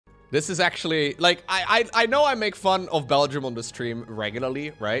This is actually, like, I know I make fun of Belgium on the stream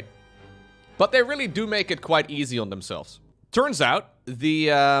regularly, right? But they really do make it quite easy on themselves. Turns out,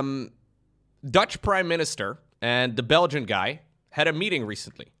 the Dutch Prime Minister and the Belgian guy had a meeting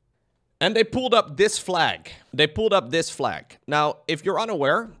recently. And they pulled up this flag. Now, if you're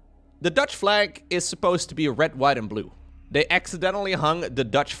unaware, the Dutch flag is supposed to be red, white, and blue. They accidentally hung the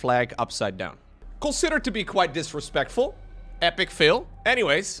Dutch flag upside down. Considered to be quite disrespectful. Epic fail.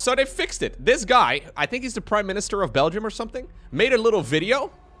 Anyways, so they fixed it. This guy, I think he's the Prime Minister of Belgium or something, made a little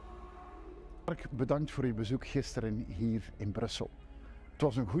video. Bedankt voor uw bezoek gisteren hier in Brussel. Het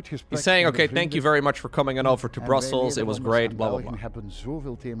was een goed gesprek. He's saying, okay, thank you very much for coming on over to Brussels. It was great, blah, blah, blah. We hebben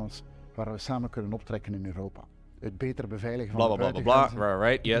zoveel thema's waar we samen kunnen optrekken in Europa. Het beter beveiligen blah, van blah, de blah, blah, buitengrenzen. blah.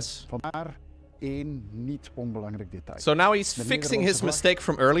 Right, yes. Vandaar één niet onbelangrijk detail. So now he's fixing his mistake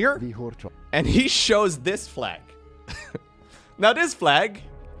from earlier. Die hoort wel. And he shows this flag. Now this flag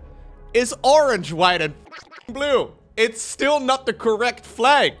is orange, white, and blue. It's still not the correct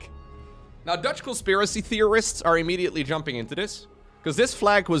flag. Now Dutch conspiracy theorists are immediately jumping into this, because this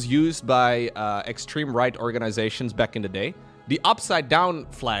flag was used by extreme right organizations back in the day. The upside down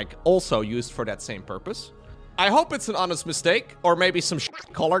flag also used for that same purpose. I hope it's an honest mistake, or maybe some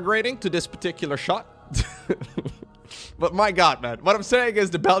color grading to this particular shot. But my god, man. What I'm saying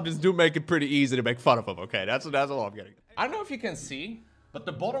is the Belgians do make it pretty easy to make fun of them, okay? That's all I'm getting. I don't know if you can see, but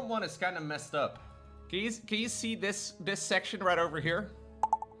the bottom one is kind of messed up. Can you see this section right over here?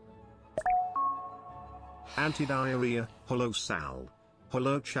 Anti-diarrhea, hello Sal.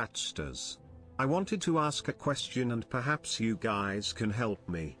 Hello chatsters. I wanted to ask a question and perhaps you guys can help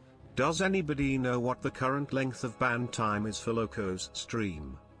me. Does anybody know what the current length of ban time is for Lowko's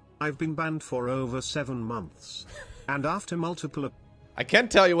stream? I've been banned for over 7 months. And after multiple... I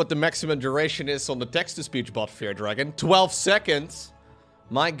can't tell you what the maximum duration is on the text-to-speech bot, Fear Dragon. 12 seconds.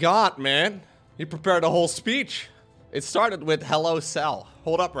 My god, man. He prepared a whole speech. It started with, hello, Sal.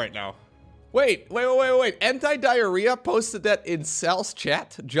 Hold up right now. Wait. Anti-Diarrhea posted that in Sal's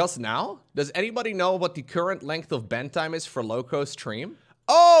chat just now? Does anybody know what the current length of ban time is for Lowko's stream?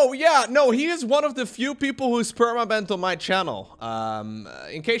 Oh, yeah. No, he is one of the few people who's permabanned on my channel.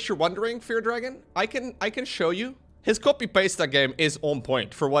 In case you're wondering, Fear Dragon, I can show you. His copy-paste that game is on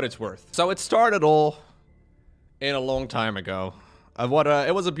point, for what it's worth. So it started all in a long time ago.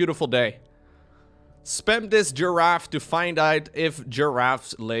 It was a beautiful day. Spam this giraffe to find out if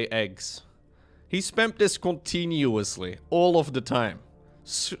giraffes lay eggs. He spammed this continuously, all of the time.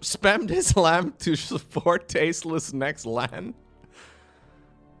 Spam this lamb to support tasteless next land.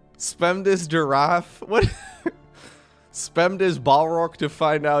 Spam this giraffe. What? Spam this Balrog to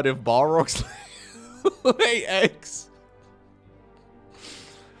find out if Balrogs lay eggs.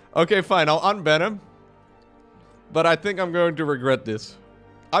 Okay, fine. I'll unban him. But I think I'm going to regret this.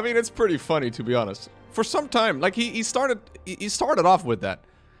 I mean, it's pretty funny, to be honest. For some time, like he started off with that.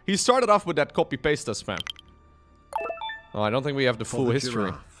 He started off with that copy-paste spam. Oh, I don't think we have the full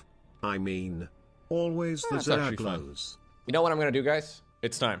history. Giraffe. I mean, always the Zerglos. You know what I'm gonna do, guys?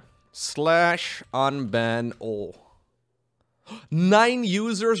 It's time. /unban all. 9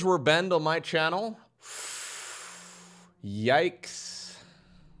 users were banned on my channel. Yikes.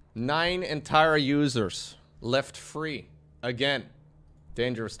 9 entire users left free. Again.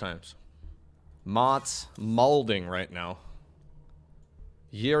 Dangerous times. Mods molding right now.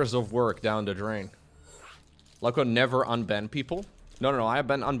 Years of work down the drain. Lowko never unban people? No, I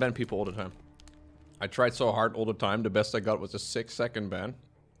unban people all the time. I tried so hard all the time. The best I got was a 6-second ban.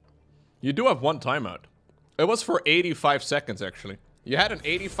 You do have one timeout. It was for 85 seconds, actually. You had an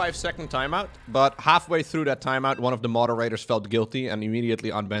 85-second timeout, but halfway through that timeout, one of the moderators felt guilty and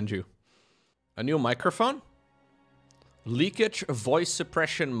immediately unbanned you. A new microphone? Leakage voice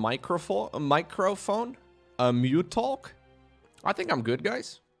suppression microphone? A mute talk? I think I'm good,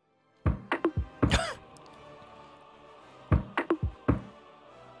 guys.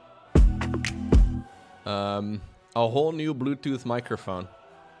 A whole new Bluetooth microphone.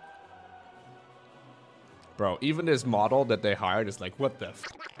 Bro, even this model that they hired is like, what the f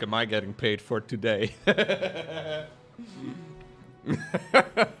am I getting paid for today?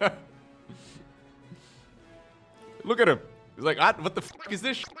 Look at him. He's like, what the f is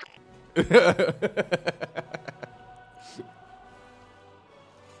this?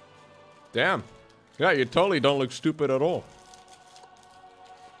 Damn. Yeah, you totally don't look stupid at all.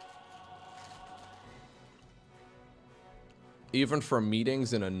 Even for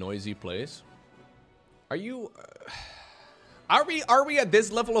meetings in a noisy place. Are you... Are we at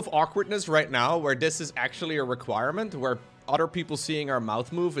this level of awkwardness right now where this is actually a requirement? Where other people seeing our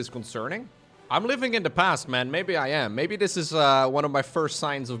mouth move is concerning? I'm living in the past, man. Maybe I am. Maybe this is one of my first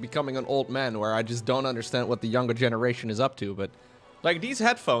signs of becoming an old man, where I just don't understand what the younger generation is up to. But, like, these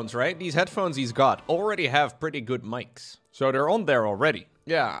headphones, right? These headphones he's got already have pretty good mics. So they're on there already.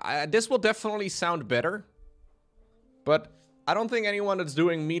 Yeah, this will definitely sound better. But I don't think anyone that's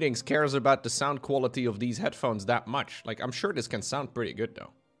doing meetings cares about the sound quality of these headphones that much. Like, I'm sure this can sound pretty good, though.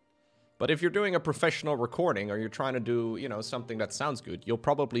 But if you're doing a professional recording, or you're trying to do, you know, something that sounds good, you'll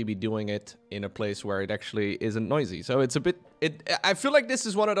probably be doing it in a place where it actually isn't noisy. So it's a bit... I feel like this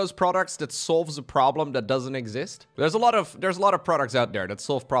is one of those products that solves a problem that doesn't exist. There's a lot of products out there that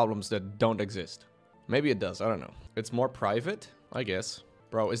solve problems that don't exist. Maybe it does, I don't know. It's more private, I guess.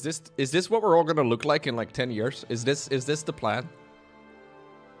 Bro, is this what we're all gonna look like in like 10 years? Is this the plan?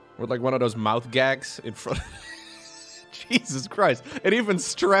 With like one of those mouth gags in front... Jesus Christ. It even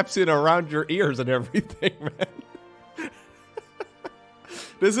straps in around your ears and everything, man.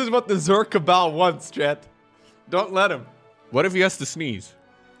 This is what the Zorkabal wants, chat. Don't let him. What if he has to sneeze?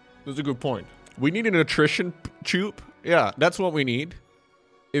 That's a good point. We need a nutrition tube. Yeah, that's what we need.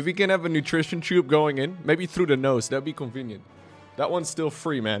 If we can have a nutrition tube going in, maybe through the nose, that'd be convenient. That one's still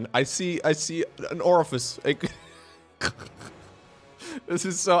free, man. I see an orifice. This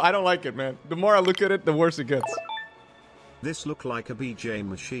is so... I don't like it, man. The more I look at it, the worse it gets. This look like a BJ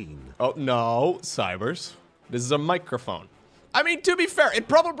machine. Oh, no, Cybers. This is a microphone. I mean, to be fair, it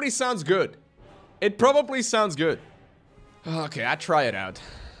probably sounds good. It probably sounds good. Okay, I'd try it out.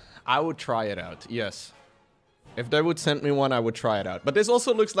 I would try it out, yes. If they would send me one, I would try it out. But this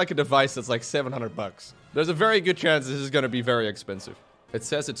also looks like a device that's like 700 bucks. There's a very good chance this is going to be very expensive. It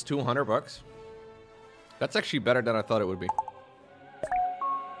says it's 200 bucks. That's actually better than I thought it would be.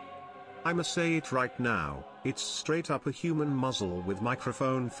 I'ma say it right now, it's straight up a human muzzle with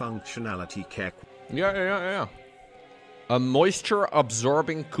microphone functionality kek. Yeah. A moisture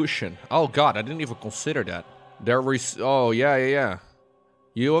absorbing cushion. Oh god, I didn't even consider that. Oh, yeah.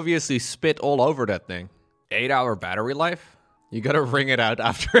 You obviously spit all over that thing. 8-hour battery life? You gotta wring it out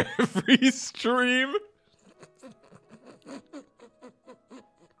after every stream?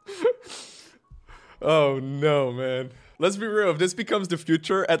 Oh no, man. Let's be real, if this becomes the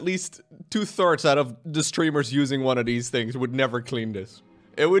future, at least 2/3 out of the streamers using one of these things would never clean this.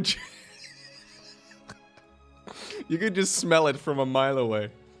 It would... You could just smell it from a mile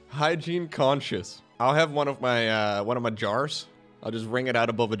away. Hygiene conscious. I'll have one of my jars. I'll just wring it out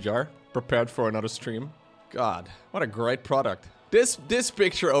above a jar, prepared for another stream. God, what a great product. This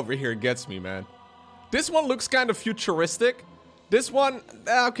picture over here gets me, man. This one looks kind of futuristic. This one,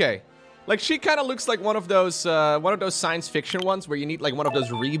 okay. Like, she kind of looks like one of those science fiction ones where you need like one of those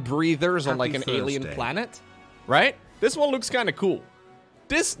rebreathers on like an alien planet, right? This one looks kind of cool.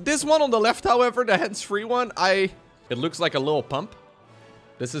 This one on the left, however, the hands-free one, it looks like a little pump.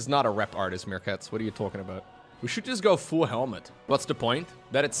 This is not a rep artist, Meerkats. What are you talking about? We should just go full helmet. What's the point?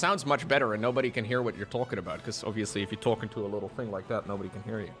 That it sounds much better and nobody can hear what you're talking about. Because obviously, if you're talking to a little thing like that, nobody can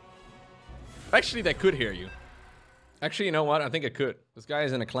hear you. Actually, they could hear you. Actually, you know what? I think it could. This guy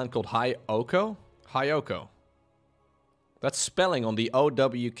is in a clan called Lowko. Lowko. That spelling on the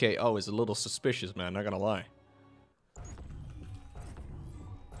O-W-K-O is a little suspicious, man. Not gonna lie.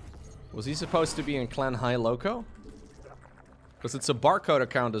 Was he supposed to be in clan Lowko? Because it's a barcode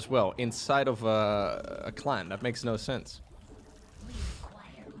account as well, inside of a clan. That makes no sense.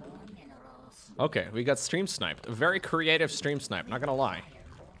 Okay, we got stream sniped. A very creative stream snipe, not gonna lie.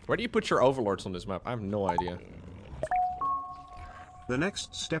 Where do you put your overlords on this map? I have no idea. The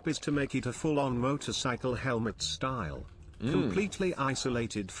next step is to make it a full-on motorcycle helmet style. Completely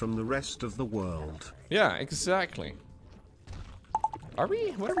isolated from the rest of the world. Yeah, exactly. What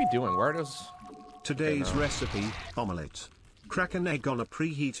are we doing? Where are those? Today's recipe, omelette. Crack an egg on a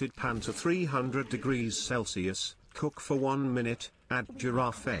preheated pan to 300 degrees Celsius, cook for 1 minute, add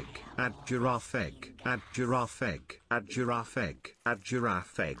giraffe egg, add giraffe egg, add giraffe egg, add giraffe egg, add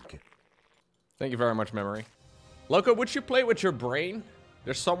giraffe egg. Thank you very much, Memory. Lowko, would you play with your brain?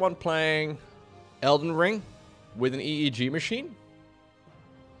 There's someone playing Elden Ring with an EEG machine?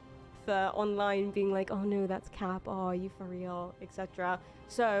 For online being like, oh no, that's cap, oh, are you for real, etc.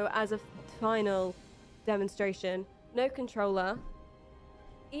 So as a final demonstration, no controller,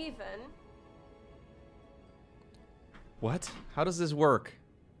 even... What? How does this work?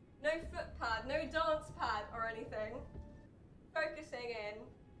 No foot pad, no dance pad or anything. Focusing in.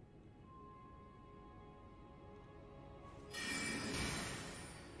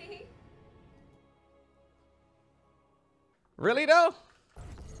 Really though?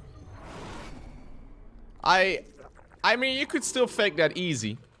 I mean, you could still fake that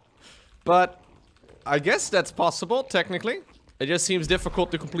easy. But I guess that's possible, technically. It just seems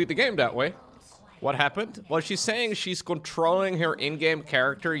difficult to complete the game that way. What happened? Well, she's saying she's controlling her in-game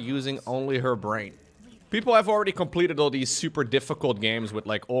character using only her brain. People have already completed all these super difficult games with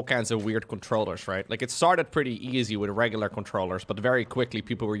like all kinds of weird controllers, right? Like it started pretty easy with regular controllers, but very quickly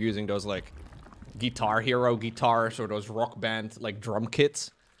people were using those like Guitar Hero guitars or those Rock Band like drum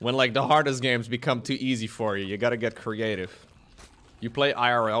kits. When like the hardest games become too easy for you, you gotta get creative. You play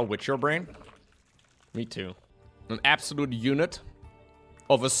IRL with your brain? Me too. An absolute unit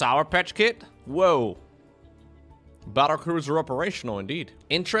of a Sour Patch Kid? Whoa. Battlecruisers are operational indeed.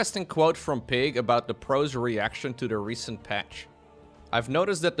 Interesting quote from Pig about the pros' reaction to the recent patch. I've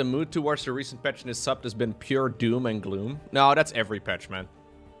noticed that the mood towards the recent patch in his sub has been pure doom and gloom. No, that's every patch, man.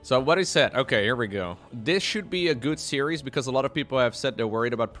 So what he said, okay, here we go. This should be a good series because a lot of people have said they're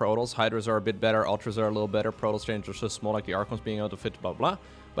worried about Protals. Hydras are a bit better, Ultras are a little better, Protals change are so small like the Archons being able to fit, blah blah.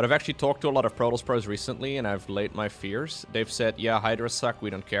 But I've actually talked to a lot of Protals pros recently and I've laid my fears. They've said, yeah, Hydras suck, we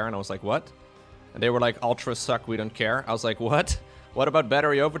don't care. And I was like, what? And they were like, Ultras suck, we don't care. I was like, what? What about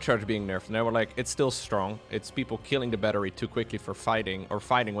battery overcharge being nerfed? And they were like, it's still strong. It's people killing the battery too quickly for fighting, or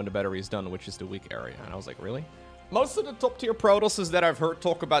fighting when the battery is done, which is the weak area. And I was like, really? Most of the top tier Protals that I've heard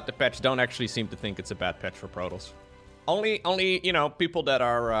talk about the patch don't actually seem to think it's a bad patch for Protals. Only, you know, people that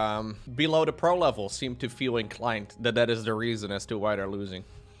are below the pro level seem to feel inclined that that is the reason as to why they're losing.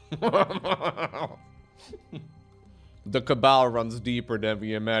 The Cabal runs deeper than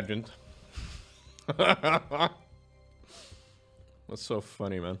we imagined. That's so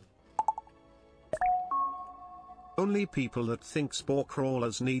funny, man. Only people that think spore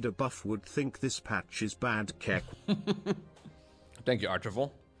crawlers need a buff would think this patch is bad, Kek. Thank you,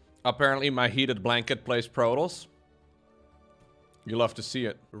 Archivil. Apparently my heated blanket plays Protals. You love to see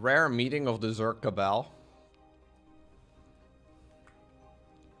it. Rare meeting of the Zerg Cabal.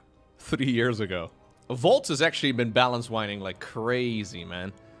 3 years ago. Volts has actually been balance winding like crazy,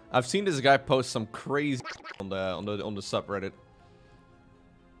 man. I've seen this guy post some crazy on the subreddit.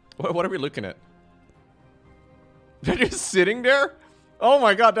 What are we looking at? They're just sitting there? Oh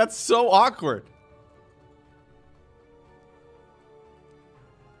my god, that's so awkward.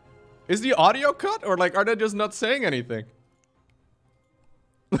 Is the audio cut or like are they just not saying anything?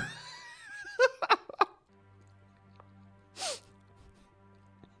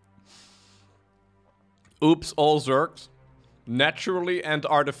 Oops, all Zergs. Naturally and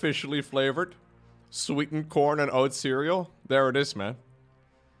artificially flavored. Sweetened corn and oat cereal. There it is, man.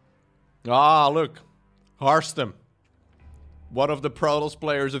 Ah, look. Harstem. One of the Protals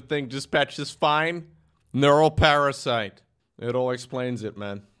players who think this patch is fine. Neural parasite. It all explains it,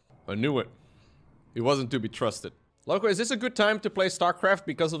 man. I knew it. He wasn't to be trusted. Lowko, is this a good time to play StarCraft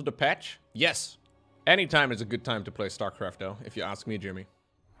because of the patch? Yes. Anytime is a good time to play StarCraft, though, if you ask me, Jimmy.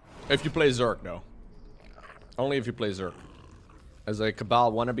 If you play Zerg, though. Only if you play Zerg. As a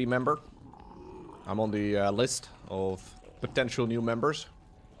Cabal wannabe member, I'm on the list of potential new members.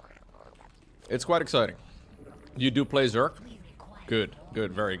 It's quite exciting. You do play Zerg? Good,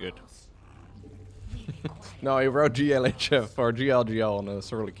 good, very good. No, he wrote GLHF or GLGL on the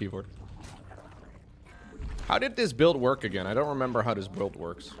Cyrillic keyboard. How did this build work again? I don't remember how this build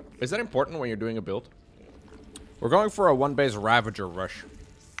works. Is that important when you're doing a build? We're going for a one-base Ravager rush.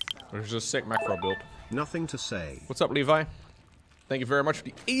 Which is a sick macro build. Nothing to say. What's up, Levi? Thank you very much for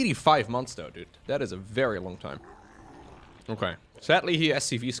the 85 months, though, dude. That is a very long time. Okay. Sadly, he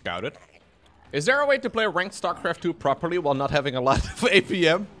SCV scouted. Is there a way to play ranked StarCraft 2 properly while not having a lot of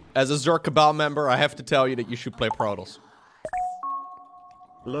APM? As a Zerg Cabal member, I have to tell you that you should play Protals.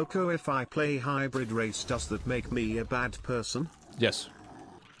 Lowko, if I play hybrid race, does that make me a bad person? Yes.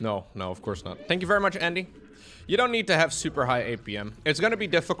 No, of course not. Thank you very much, Andy. You don't need to have super high APM. It's gonna be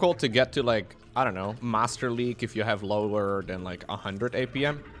difficult to get to, like, I don't know, Master League if you have lower than, like, 100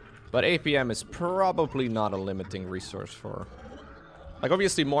 APM. But APM is probably not a limiting resource for... Like,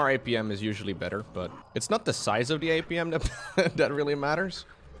 obviously, more APM is usually better, but it's not the size of the APM that, that really matters.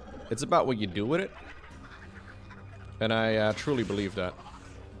 It's about what you do with it. And I truly believe that.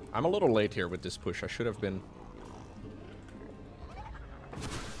 I'm a little late here with this push. I should have been...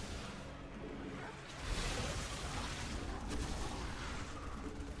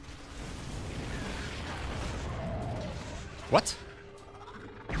 What?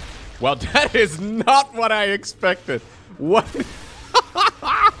 Well, that is not what I expected. What?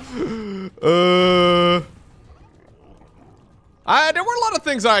 There were a lot of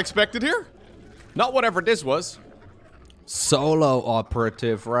things I expected here. Not whatever this was. Solo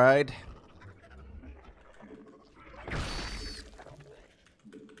operative, right?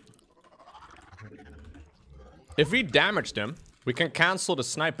 If we damage them, we can cancel the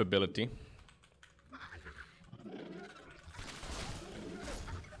snipe ability.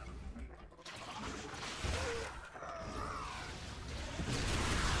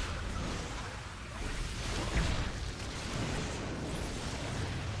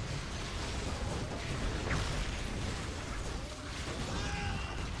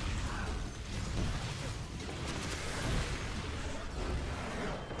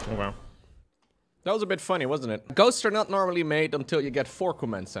 Oh well. That was a bit funny, wasn't it? Ghosts are not normally made until you get 4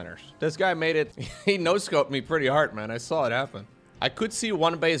 command centers. This guy made it. He no-scoped me pretty hard, man. I saw it happen. I could see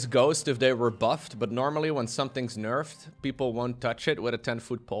one base ghost if they were buffed, but normally when something's nerfed, people won't touch it with a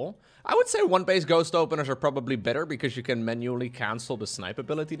 10-foot pole. I would say one base ghost openers are probably better because you can manually cancel the snipe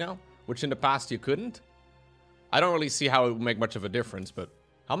ability now, which in the past you couldn't. I don't really see how it would make much of a difference, but...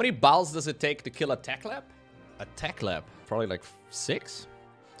 How many balls does it take to kill a tech lab? A tech lab? Probably like 6?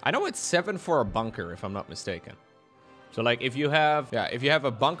 I know it's 7 for a bunker, if I'm not mistaken. So, like, if you have... Yeah, if you have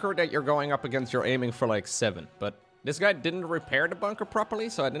a bunker that you're going up against, you're aiming for, like, 7. But this guy didn't repair the bunker properly,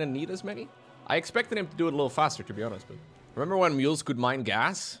 so I didn't need as many. I expected him to do it a little faster, to be honest. But remember when mules could mine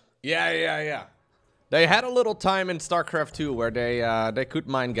gas? Yeah. They had a little time in StarCraft 2 where they could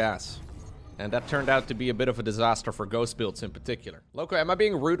mine gas. And that turned out to be a bit of a disaster for ghost builds in particular. Lowko, am I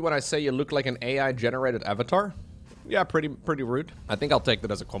being rude when I say you look like an AI-generated avatar? Yeah, pretty rude. I think I'll take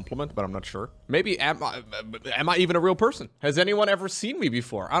that as a compliment, but I'm not sure. Maybe am I even a real person? Has anyone ever seen me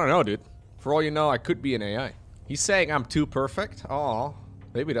before? I don't know, dude. For all you know, I could be an AI. He's saying I'm too perfect. Oh,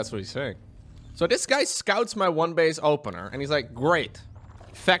 maybe that's what he's saying. So this guy scouts my one base opener, and he's like, great.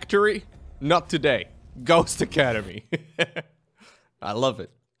 Factory, not today. Ghost Academy. I love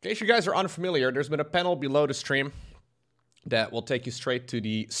it. In case you guys are unfamiliar, there's been a panel below the stream that will take you straight to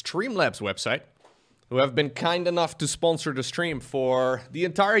the Streamlabs website, who have been kind enough to sponsor the stream for the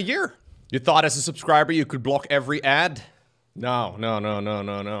entire year. You thought as a subscriber you could block every ad? No.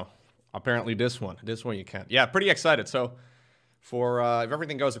 Apparently this one you can't. Yeah, pretty excited. So for, if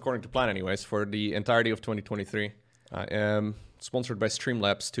everything goes according to plan anyways, for the entirety of 2023, I am sponsored by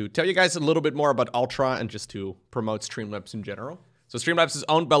Streamlabs to tell you guys a little bit more about Ultra and just to promote Streamlabs in general. So Streamlabs is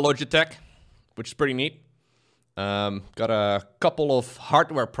owned by Logitech, which is pretty neat. Got a couple of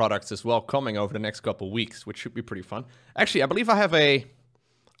hardware products as well coming over the next couple of weeks, which should be pretty fun. Actually, I believe I have a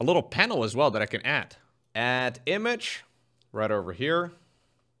little panel as well that I can add. Add image, right over here.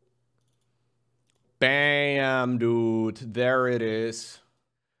 Bam, dude, there it is.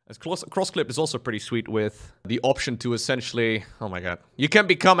 Crossclip is also pretty sweet with the option to essentially, oh my god. You can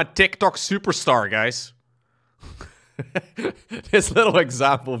become a TikTok superstar, guys. This little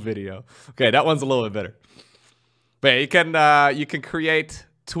example video. Okay, that one's a little bit better. But yeah, you can create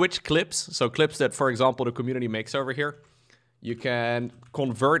Twitch clips. So clips that, for example, the community makes over here. You can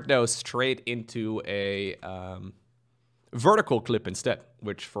convert those straight into a vertical clip instead,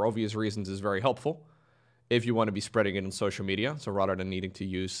 which for obvious reasons is very helpful if you want to be spreading it on social media. So rather than needing to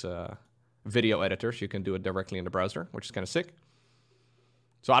use video editors, you can do it directly in the browser, which is kind of sick.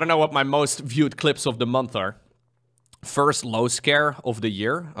 So I don't know what my most viewed clips of the month are. First low scare of the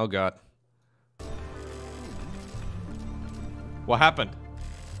year. Oh god. What happened?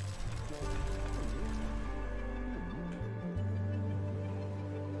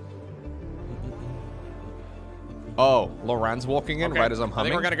 Oh, Loran's walking in right as I'm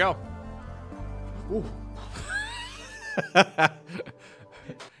humming. I think we're gonna go. Ooh.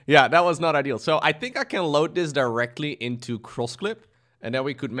 Yeah, that was not ideal. So I think I can load this directly into Crossclip, and then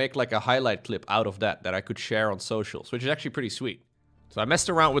we could make like a highlight clip out of that I could share on socials, which is actually pretty sweet. So I messed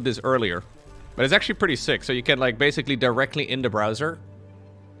around with this earlier, but it's actually pretty sick. So you can like basically directly in the browser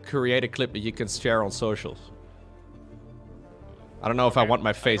create a clip that you can share on socials. I don't know if I want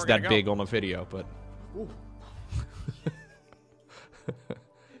my face that big on a video, but...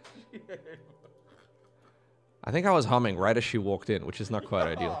 I think I was humming right as she walked in, which is not quite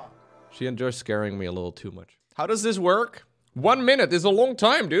ideal. She enjoys scaring me a little too much. How does this work? 1 minute is a long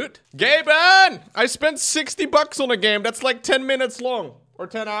time, dude. Gaben! I spent 60 bucks on a game that's like 10 minutes long. Or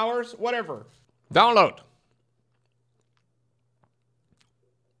 10 hours, whatever. Download.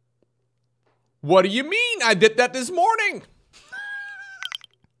 What do you mean? I did that this morning.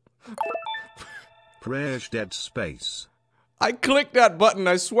 Prayers Dead Space. I clicked that button,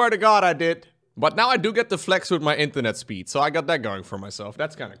 I swear to God I did. But now I do get to flex with my internet speed, so I got that going for myself.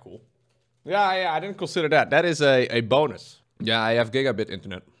 That's kind of cool. Yeah, I didn't consider that. That is a bonus. Yeah, I have gigabit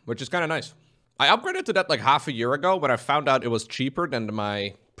internet, which is kind of nice. I upgraded to that like half a year ago when I found out it was cheaper than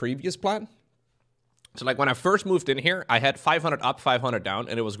my previous plan. So like when I first moved in here, I had 500 up, 500 down,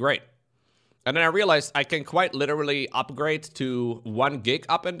 and it was great. And then I realized I can quite literally upgrade to 1 gig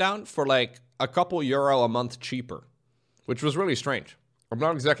up and down for like a couple euro a month cheaper, which was really strange. I'm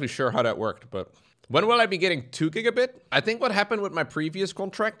not exactly sure how that worked, but... When will I be getting 2 gigabit? I think what happened with my previous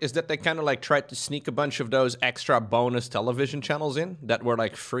contract is that they kind of like tried to sneak a bunch of those extra bonus television channels in that were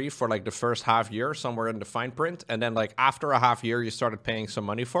like free for like the first half year, somewhere in the fine print. And then like after a half year, you started paying some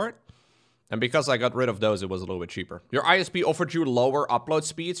money for it. And because I got rid of those, it was a little bit cheaper. Your ISP offered you lower upload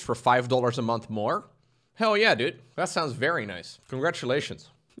speeds for $5 a month more? Hell yeah, dude. That sounds very nice. Congratulations.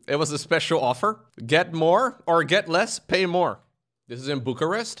 It was a special offer. Get more or get less, pay more. This is in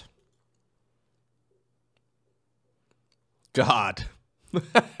Bucharest. God.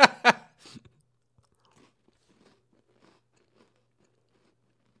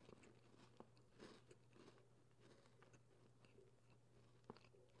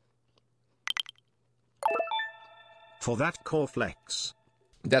 For that core flex.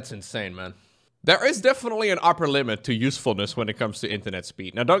 That's insane, man. There is definitely an upper limit to usefulness when it comes to internet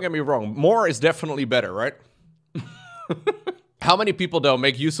speed. Now, don't get me wrong. More is definitely better, right? How many people, though,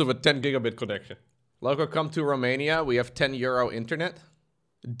 make use of a 10 gigabit connection? Lowko, come to Romania. We have 10 euro internet.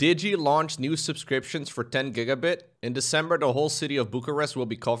 Digi launched new subscriptions for 10 gigabit. In December, the whole city of Bucharest will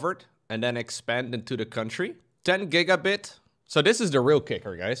be covered and then expand into the country. 10 gigabit. So this is the real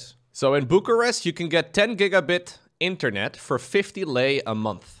kicker, guys. So in Bucharest, you can get 10 gigabit internet for 50 lei a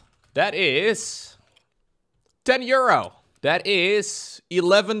month. That is 10 euro. That is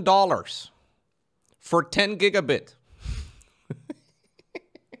 $11 for 10 gigabit.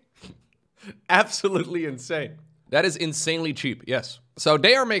 Absolutely insane. That is insanely cheap, yes. So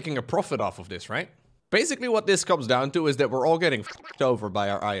they are making a profit off of this, right? Basically what this comes down to is that we're all getting f***ed over by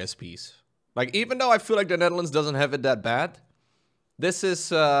our ISPs. Like, even though I feel like the Netherlands doesn't have it that bad, this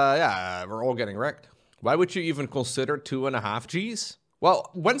is, yeah, we're all getting wrecked. Why would you even consider 2.5 Gs? Well,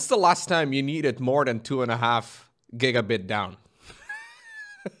 when's the last time you needed more than 2.5 gigabit down?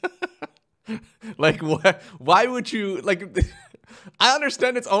 Like, why would you, like, I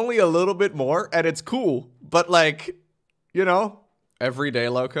understand it's only a little bit more and it's cool, but like, you know, every day,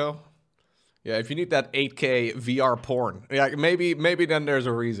 Lowko. Yeah, if you need that 8K VR porn, yeah, maybe then there's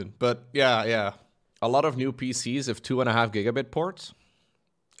a reason. But yeah. A lot of new PCs have 2.5 gigabit ports.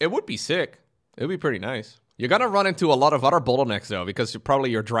 It would be sick. It would be pretty nice. You're gonna run into a lot of other bottlenecks though, because probably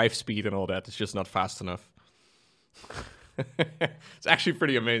your drive speed and all that is just not fast enough. It's actually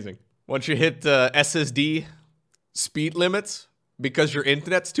pretty amazing. Once you hit SSD speed limits because your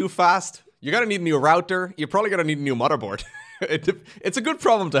internet's too fast, you're gonna need a new router. You're probably gonna need a new motherboard. It's a good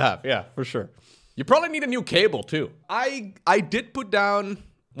problem to have, yeah, for sure. You probably need a new cable too. I did put down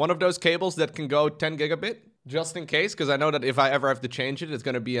one of those cables that can go 10 gigabit, just in case, because I know that if I ever have to change it, it's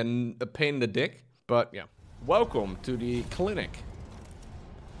gonna be a pain in the dick. But yeah, welcome to the clinic.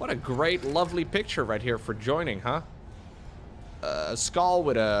 What a great, lovely picture right here for joining, huh? A skull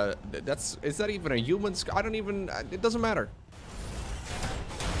with a, is that even a human skull? I don't even, it doesn't matter.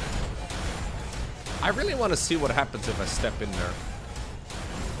 I really want to see what happens if I step in there.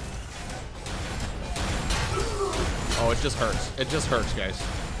 Oh, it just hurts. It just hurts, guys.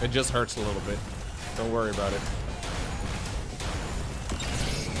 It just hurts a little bit. Don't worry about it.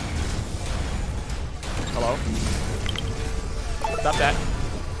 Hello? Stop that.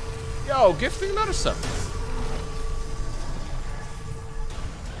 Yo, gifting another sub.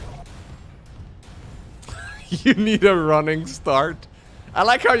 You need a running start. I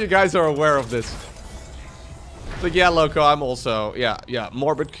like how you guys are aware of this. Like, yeah, Lowko, I'm also, yeah,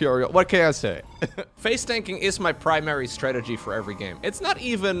 morbid curious. What can I say? Face tanking is my primary strategy for every game. It's not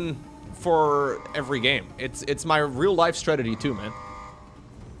even for every game. It's my real life strategy too, man.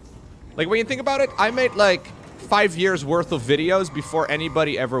 Like, when you think about it, I made like 5 years worth of videos before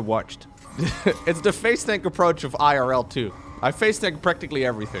anybody ever watched. It's the face tank approach of IRL too. I face tank practically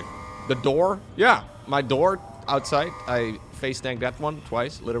everything. The door, yeah, my door outside, I face tanked that one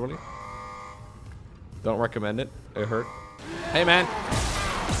twice, literally. Don't recommend it. It hurt. Hey, man.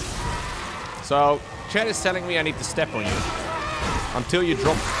 So, chat is telling me I need to step on you. Until you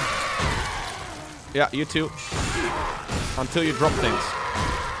drop... Yeah, you too. Until you drop things.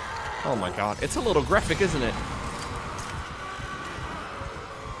 Oh my god. It's a little graphic, isn't it?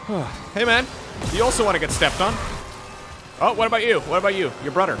 Hey, man. You also want to get stepped on? Oh, what about you? What about you?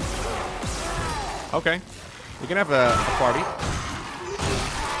 Your brother. Okay. We can have a party.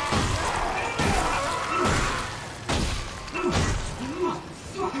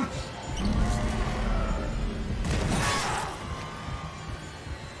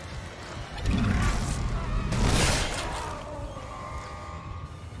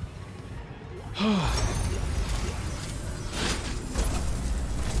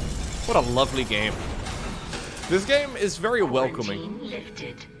 What a lovely game. This game is very welcoming.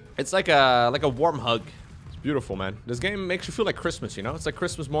 It's like a warm hug. It's beautiful, man. This game makes you feel like Christmas, you know? It's like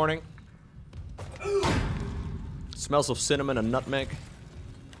Christmas morning. Smells of cinnamon and nutmeg.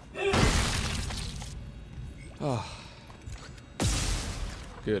 Oh.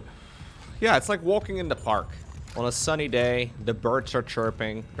 Good. Yeah, it's like walking in the park. On a sunny day, the birds are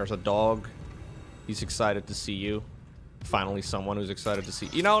chirping. There's a dog. He's excited to see you. Finally, someone who's excited to see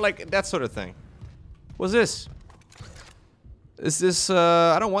you. You know, like, that sort of thing. What's this? Is this,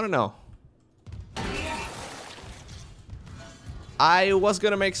 I don't want to know. I was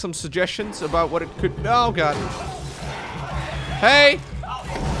gonna make some suggestions about what it could, oh god. Hey!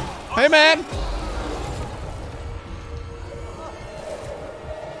 Hey man!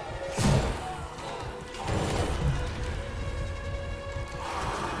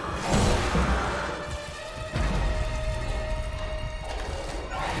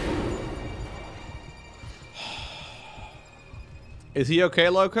 Is he okay,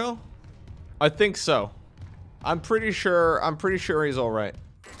 Lowko? I think so. I'm pretty sure he's alright.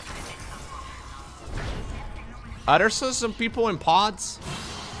 There's some people in pods.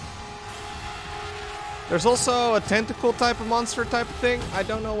 There's also a tentacle type of monster type of thing. I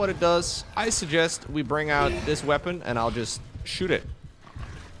don't know what it does. I suggest we bring out this weapon and I'll just shoot it.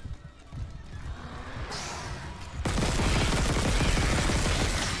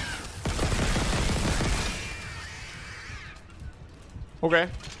 Okay.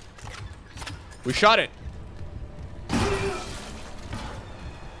 We shot it.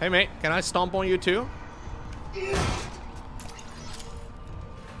 Hey mate, can I stomp on you too?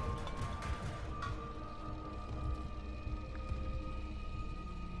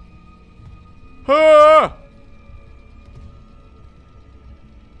 Ah!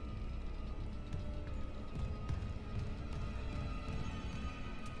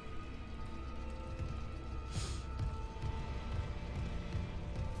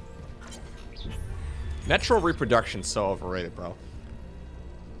 Natural reproduction's so overrated, bro.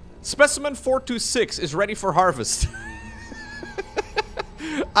 Specimen 426 is ready for harvest.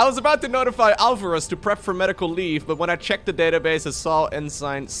 I was about to notify Alvarez to prep for medical leave, but when I checked the database, I saw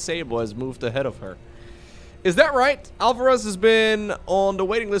Ensign Sable has moved ahead of her. Is that right? Alvarez has been on the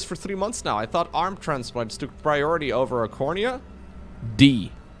waiting list for 3 months now. I thought arm transplants took priority over a cornea.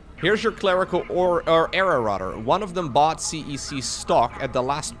 D. Here's your clerical or error router. One of them bought CEC stock at the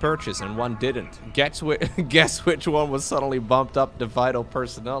last purchase and one didn't. Guess which one was suddenly bumped up the vital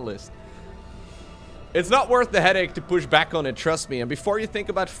personnel list. It's not worth the headache to push back on it, trust me. And before you think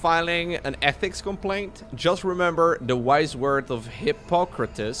about filing an ethics complaint, just remember the wise word of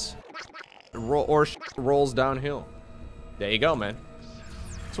Hippocrates, rolls downhill. There you go, man.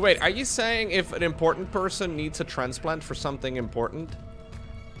 So wait, are you saying if an important person needs a transplant for something important,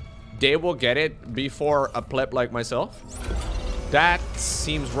 they will get it before a pleb like myself? That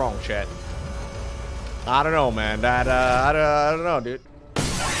seems wrong, chat. I don't know, man. That, I don't know, dude.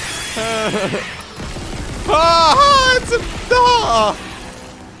 Oh, it's a...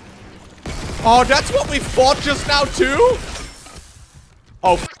 Oh, that's what we fought just now, too?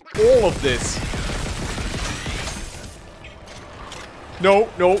 Oh, all of this. No,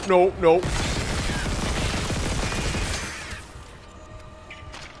 no, no, no.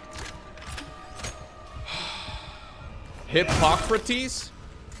 Hippocrates?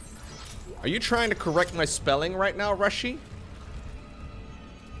 Are you trying to correct my spelling right now, Rushy?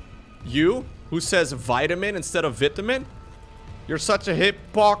 You, who says vitamin instead of vitamin? You're such a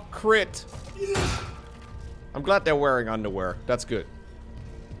hypocrite. I'm glad they're wearing underwear. That's good.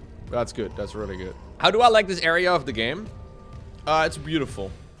 That's good. That's really good. How do I like this area of the game? It's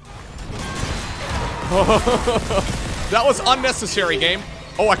beautiful. That was unnecessary, game.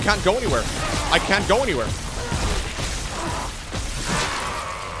 Oh, I can't go anywhere. I can't go anywhere.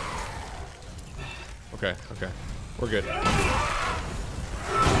 Okay, okay. We're good.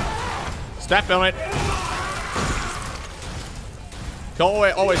 Step on it.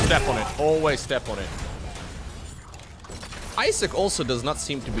 Always step on it. Always step on it. Isaac also does not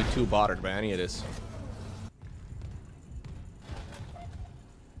seem to be too bothered by any of this.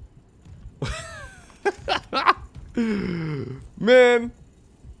 Man.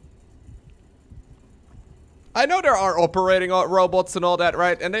 I know there are operating robots and all that,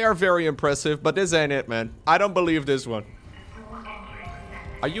 right? And they are very impressive, but this ain't it, man. I don't believe this one.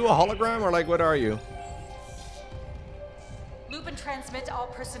 Are you a hologram or like what are you? Loop and transmit to all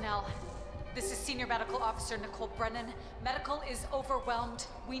personnel. This is Senior Medical Officer Nicole Brennan. Medical is overwhelmed.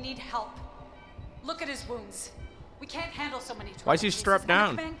 We need help. Look at his wounds. We can't handle so many. Why is he strapped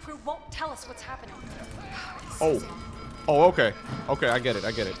down? The bank crew won't tell us what's happening. Oh. Oh, okay. Okay, I get it.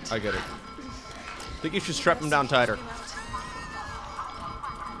 I get it. I get it. I think you should strap him down tighter.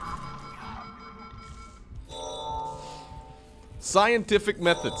 Scientific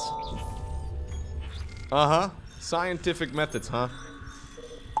methods. Uh-huh. Scientific methods, huh?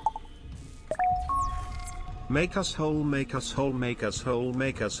 Make us whole, make us whole, make us whole,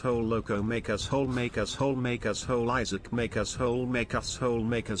 make us whole, Lowko, make us whole, make us whole, make us whole, Isaac, make us whole, make us whole,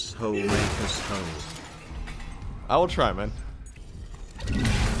 make us whole, make us whole. I will try, man.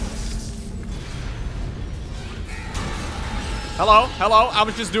 Hello, hello. I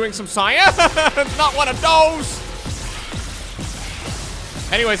was just doing some science. It's not one of those.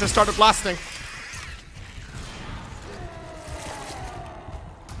 Anyways, I started blasting.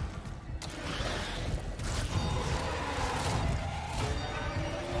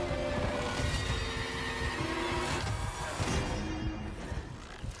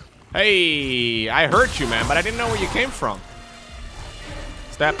 Hey, I hurt you, man, but I didn't know where you came from.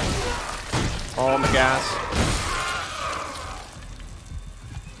 Step. On the gas.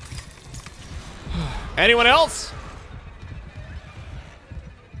 Anyone else?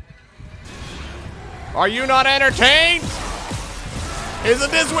 Are you not entertained?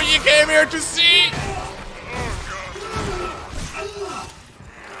 Isn't this what you came here to see?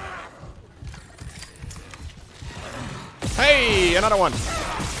 Hey, another one.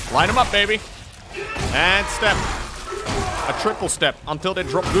 Line them up, baby. And step. A triple step until they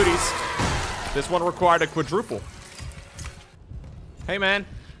drop goodies. This one required a quadruple. Hey, man.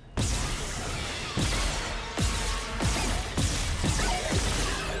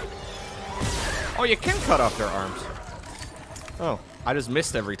 Oh, you can cut off their arms. Oh, I just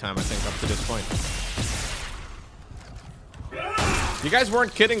missed every time, I think, up to this point. You guys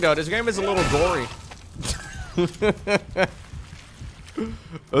weren't kidding, though. This game is a little gory.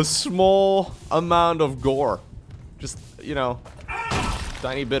 A small amount of gore. Just, you know,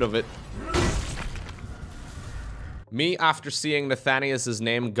 tiny bit of it. Me, after seeing Nathanias'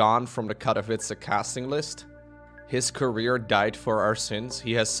 name gone from the Katowice casting list, his career died for our sins.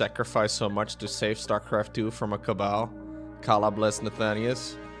 He has sacrificed so much to save StarCraft 2 from a cabal. Kala bless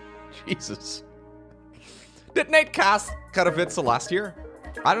Nathanias. Jesus. Did Nate cast Katowice last year?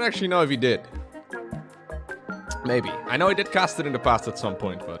 I don't actually know if he did. Maybe. I know he did cast it in the past at some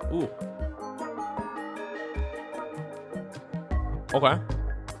point, but ooh. Okay.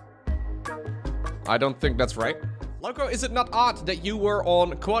 I don't think that's right. Lowko, is it not odd that you were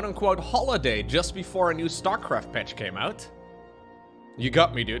on quote-unquote holiday just before a new StarCraft patch came out? You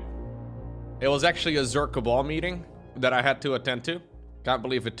got me, dude. It was actually a Zerg Cabal meeting that I had to attend to. Can't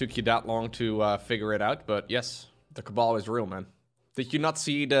believe it took you that long to figure it out, but yes, the Cabal is real, man. Did you not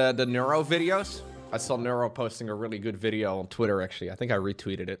see the Neuro videos? I saw Neuro posting a really good video on Twitter, actually. I think I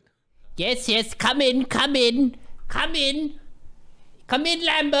retweeted it. Yes, yes, come in, come in, come in. Come in,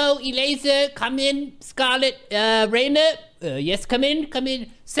 Lambo, Elisa, come in, Scarlet, Rainer, yes, come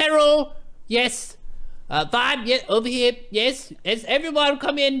in, Cyril, yes, Vibe, yeah, over here, yes, everyone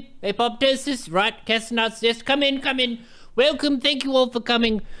come in, Apoptosis, right, Castanuts, yes, come in, welcome, thank you all for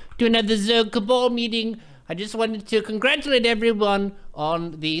coming to another Zerg Cabal meeting. I just wanted to congratulate everyone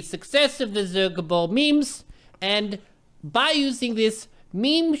on the success of the Zerg Cabal memes, and by using this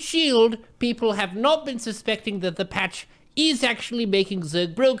meme shield, people have not been suspecting that the patch is actually making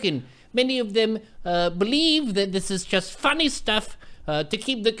Zerg broken. Many of them believe that this is just funny stuff to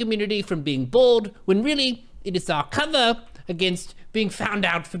keep the community from being bored, when really it is our cover against being found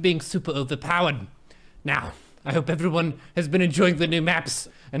out for being super overpowered. Now, I hope everyone has been enjoying the new maps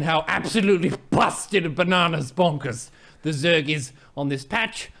and how absolutely busted bananas bonkers the Zerg is on this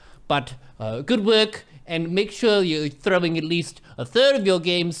patch, but good work, and make sure you're throwing at least a third of your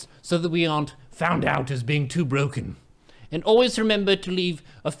games so that we aren't found out as being too broken. And always remember to leave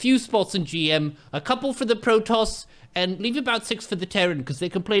a few spots in GM, a couple for the Protoss, and leave about 6 for the Terran, because they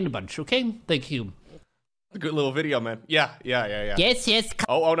complain a bunch, okay? Thank you. A good little video, man. Yeah. Yes, yes.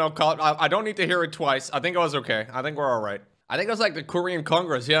 Oh no, I don't need to hear it twice. I think I was okay. I think we're all right. I think it was like the Korean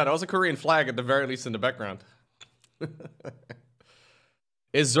Congress. Yeah, that was a Korean flag at the very least in the background.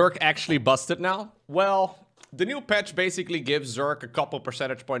 Is Zerg actually busted now? Well, the new patch basically gives Zerg a couple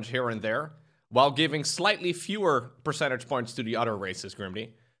percentage points here and there, while giving slightly fewer percentage points to the other races,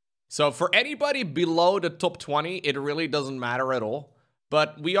 Grimdy. So for anybody below the top 20, it really doesn't matter at all.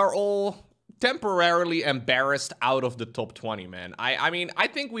 But we are all temporarily embarrassed out of the top 20, man. I mean, I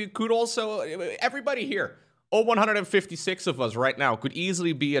think we could also, everybody here, all 156 of us right now could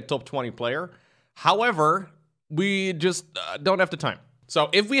easily be a top 20 player. However, we just don't have the time. So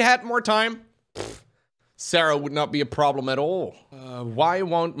if we had more time, Sarah would not be a problem at all. Why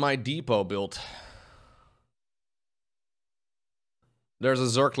won't my depot build? There's a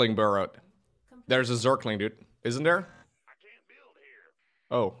Zergling burrowed. There's a Zergling, dude. Isn't there? I can't build here.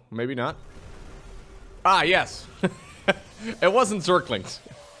 Oh, maybe not. Ah, yes. It wasn't Zerglings.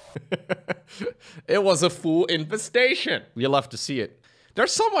 It was a full infestation. You'll have to see it.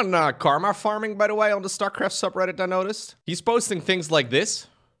 There's someone karma farming, by the way, on the StarCraft subreddit, I noticed. He's posting things like this.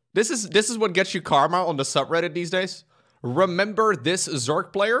 This is what gets you karma on the subreddit these days. Remember this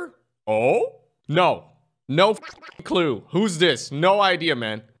Zerg player? Oh? No. No clue. Who's this? No idea,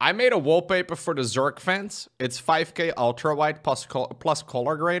 man. I made a wallpaper for the Zerk fans. It's 5K ultra wide plus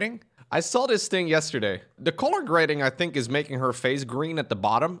color grading. I saw this thing yesterday. The color grading, I think, is making her face green at the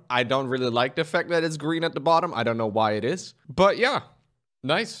bottom. I don't really like the fact that it's green at the bottom. I don't know why it is. But yeah,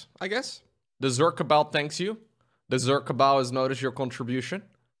 nice, I guess. The Zerkabal thanks you. The Zerkabal has noticed your contribution.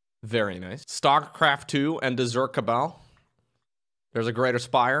 Very nice. StarCraft 2 and the Zerkabal. There's a Greater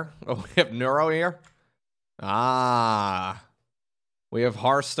Spire. Oh, we have Neuro here. Ah. We have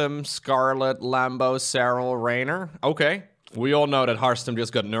Harstem, Scarlet, Lambo, Cyril, Raynor. Okay. We all know that Harstem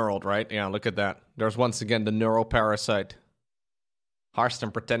just got neuraled, right? Yeah, look at that. There's once again the neural parasite.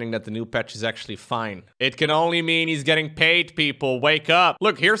 Harstem pretending that the new patch is actually fine. It can only mean he's getting paid, people. Wake up.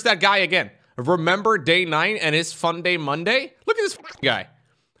 Look, here's that guy again. Remember day 9 and his fun day Monday? Look at this guy.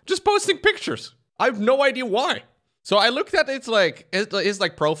 Just posting pictures. I have no idea why. So I looked at his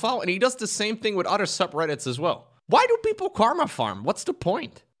profile, and he does the same thing with other subreddits as well. Why do people karma farm? What's the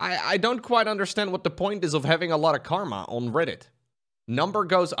point? I don't quite understand what the point is of having a lot of karma on Reddit. Number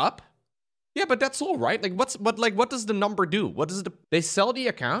goes up? Yeah, but that's all right. Like, what does the number do? What does they sell the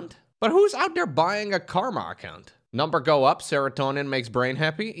account? But who's out there buying a karma account? Number go up, serotonin makes brain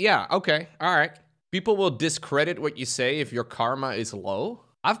happy? Yeah, okay, all right. People will discredit what you say if your karma is low?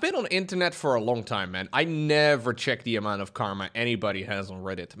 I've been on internet for a long time, man. I never check the amount of karma anybody has on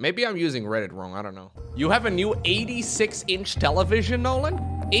Reddit. Maybe I'm using Reddit wrong, I don't know. You have a new 86-inch television, Nolan?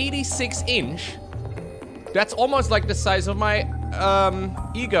 86-inch? That's almost like the size of my,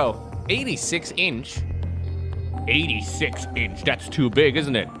 ego. 86-inch? 86-inch, that's too big,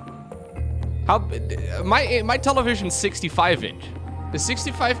 isn't it? How, my television's 65-inch. Is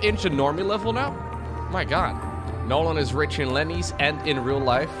 65-inch a normie level now? My God. Nolan is rich in Lenny's and in real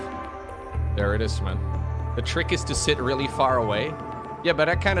life. There it is, man. The trick is to sit really far away. Yeah, but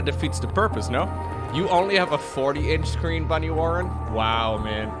that kind of defeats the purpose, no? You only have a 40-inch screen, Bunny Warren? Wow,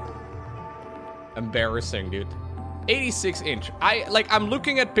 man. Embarrassing, dude. 86-inch. I'm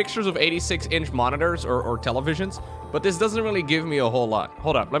looking at pictures of 86-inch monitors or televisions, but this doesn't really give me a whole lot.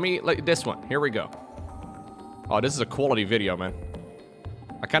 Hold up, this one. Here we go. Oh, this is a quality video, man.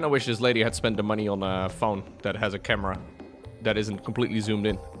 I kind of wish this lady had spent the money on a phone that has a camera that isn't completely zoomed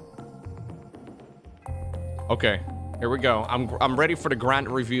in. Okay, here we go. I'm ready for the grand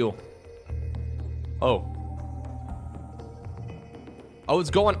reveal. Oh. Oh, it's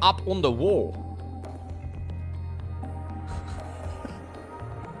going up on the wall.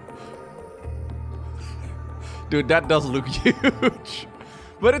 Dude, that does look huge.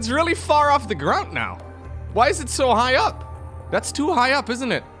 But it's really far off the ground now. Why is it so high up? That's too high up,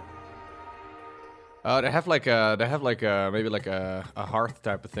 isn't it? They have like maybe like a hearth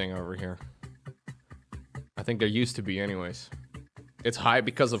type of thing over here. I think there used to be anyways. It's high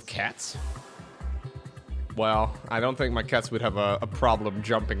because of cats? Well, I don't think my cats would have a problem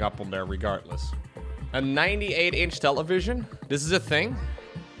jumping up on there regardless. A 98-inch television? This is a thing?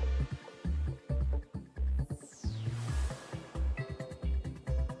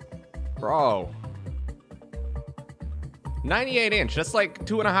 Bro. 98-inch, that's like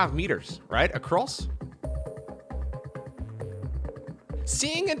 2.5 meters, right? Across?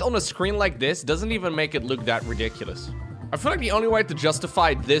 Seeing it on a screen like this doesn't even make it look that ridiculous. I feel like the only way to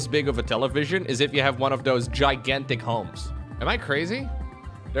justify this big of a television is if you have one of those gigantic homes. Am I crazy?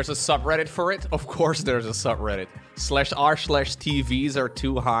 There's a subreddit for it? Of course there's a subreddit. /r/TVs are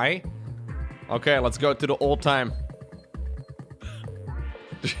too high. Okay, let's go to the old time.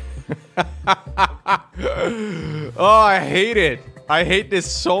 Oh, I hate it. I hate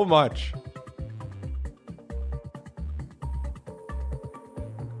this so much.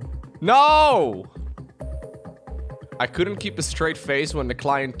 No! I couldn't keep a straight face when the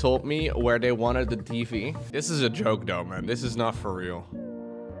client told me where they wanted the TV. This is a joke though, man. This is not for real.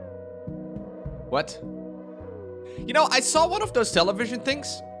 What? You know, I saw one of those television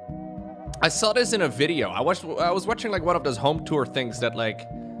things. I saw this in a video. I was watching like one of those home tour things that like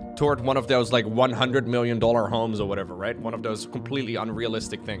toured one of those like $100 million homes or whatever, right? One of those completely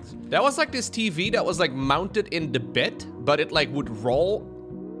unrealistic things. That was like this TV that was like mounted in the bed, but it like would roll.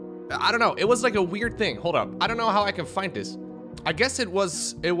 I don't know. It was like a weird thing. Hold up. I don't know how I can find this. I guess it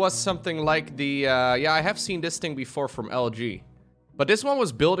was something like the, yeah, I have seen this thing before from LG. But this one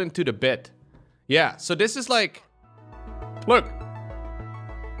was built into the bed. Yeah, so this is like, look.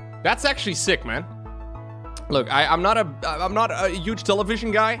 That's actually sick, man. Look, I'm not a huge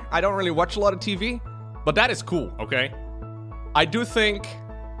television guy. I don't really watch a lot of TV, but that is cool, okay? I do think,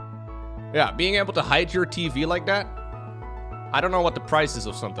 yeah, being able to hide your TV like that, I don't know what the price is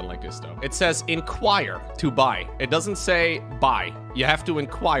of something like this, though. It says inquire to buy. It doesn't say buy. You have to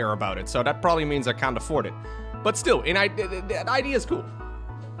inquire about it, so that probably means I can't afford it. But still, the idea is cool.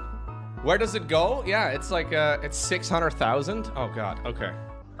 Where does it go? Yeah, it's like, it's 600,000. Oh, God, okay.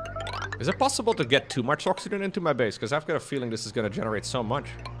 Is it possible to get too much oxygen into my base? Because I've got a feeling this is going to generate so much.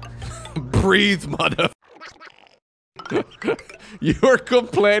 Breathe, mother... You're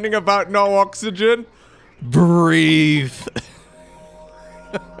complaining about no oxygen? Breathe.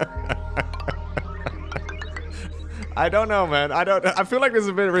 I don't know, man. I feel like this is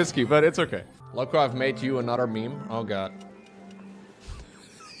a bit risky, but it's okay. Lowko, I've made you another meme. Oh, God.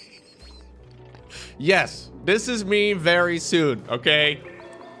 Yes, this is me very soon, okay?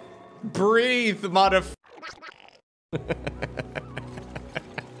 Breathe, mother...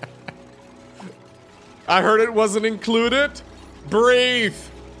 I heard it wasn't included. Breathe.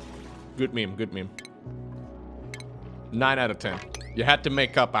 Good meme, good meme. 9 out of 10. You had to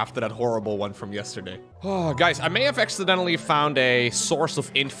make up after that horrible one from yesterday. Oh, guys, I may have accidentally found a source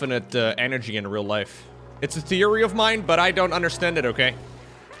of infinite energy in real life. It's a theory of mine, but I don't understand it, okay?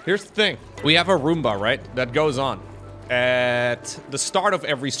 Here's the thing. We have a Roomba, right? That goes on at the start of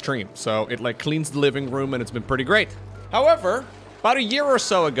every stream. So it like cleans the living room and it's been pretty great. However, about a year or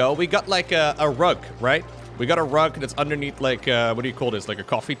so ago, we got like a rug, right? We got a rug that's underneath like, what do you call this? Like a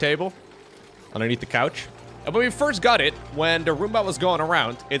coffee table? Underneath the couch. And when we first got it, when the Roomba was going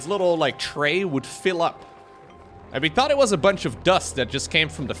around, its little like tray would fill up. And we thought it was a bunch of dust that just came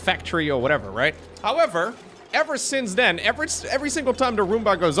from the factory or whatever, right? However, ever since then, every single time the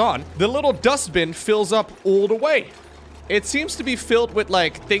Roomba goes on, the little dustbin fills up all the way. It seems to be filled with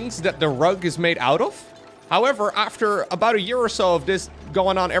like things that the rug is made out of. However, after about a year or so of this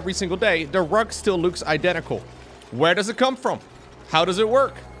going on every single day, the rug still looks identical. Where does it come from? How does it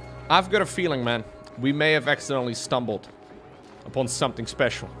work? I've got a feeling, man, we may have accidentally stumbled upon something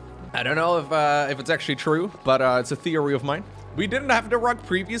special. I don't know if it's actually true, but it's a theory of mine. We didn't have the rug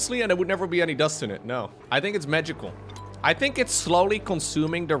previously and there would never be any dust in it, no. I think it's magical. I think it's slowly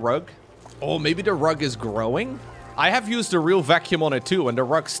consuming the rug. Oh, maybe the rug is growing? I have used a real vacuum on it too and the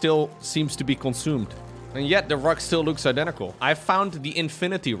rug still seems to be consumed. And yet the rug still looks identical. I found the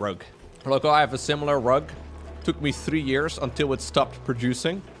infinity rug. Look, I have a similar rug. Took me 3 years until it stopped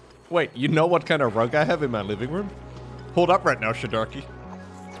producing. Wait, you know what kind of rug I have in my living room? Hold up right now, Shadarky.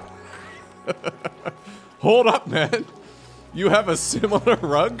 Hold up, man. You have a similar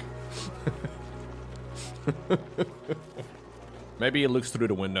rug? Maybe it looks through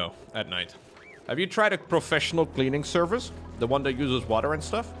the window at night. Have you tried a professional cleaning service? The one that uses water and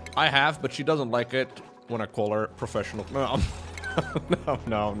stuff? I have, but she doesn't like it when I call her professional. No,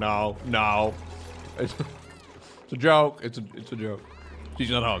 no. It's a joke. It's a joke. She's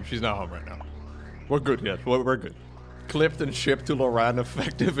not home. She's not home right now. We're good, yes. We're good. Clipped and shipped to Loran,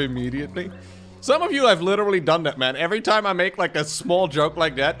 effective immediately. Some of you have literally done that, man. Every time I make like a small joke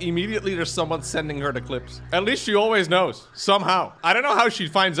like that, immediately there's someone sending her the clips. At least she always knows. Somehow. I don't know how she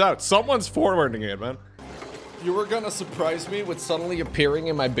finds out. Someone's forwarding it, man. You were gonna surprise me with suddenly appearing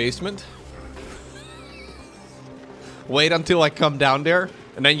in my basement? Wait until I come down there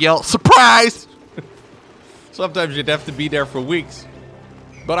and then yell, surprise! Sometimes you'd have to be there for weeks.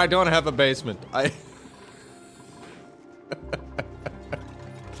 But I don't have a basement.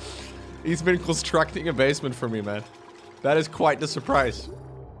 He's been constructing a basement for me, man. That is quite the surprise.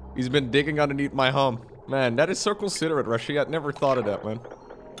 He's been digging underneath my home. Man, that is so considerate, Rushy. I'd never thought of that, man.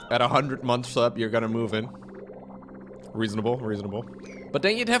 At 100 months up, you're gonna move in. Reasonable, reasonable. But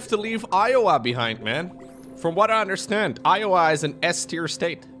then you'd have to leave Iowa behind, man. From what I understand, Iowa is an S-tier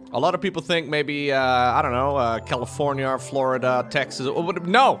state. A lot of people think maybe, I don't know, California, Florida, Texas.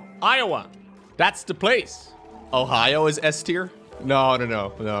 No, Iowa. That's the place. Ohio is S-tier?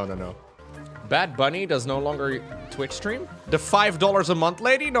 No. Bad Bunny does no longer Twitch stream? The $5 a month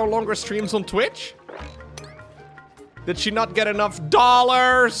lady no longer streams on Twitch? Did she not get enough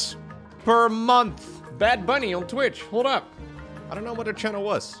dollars per month? Bad Bunny on Twitch. Hold up. I don't know what her channel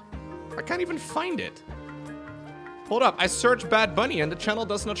was. I can't even find it. Hold up. I searched Bad Bunny and the channel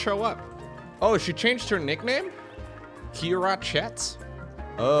does not show up. Oh, she changed her nickname? Kira Chats?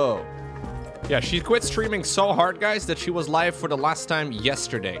 Oh. Yeah, she quit streaming so hard, guys, that she was live for the last time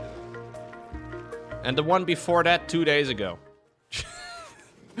yesterday. And the one before that 2 days ago.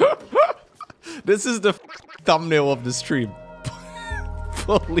 This is the thumbnail of the stream.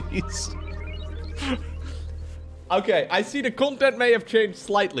 Please. Okay, I see the content may have changed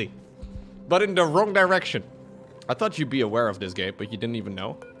slightly, but in the wrong direction. I thought you'd be aware of this, Gabe, but you didn't even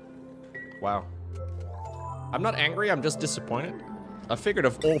know. Wow. I'm not angry, I'm just disappointed. I figured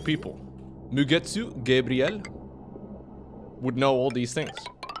of all people. Mugetsu, Gabriel. would know all these things.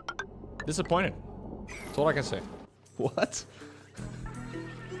 Disappointed. That's all I can say. What?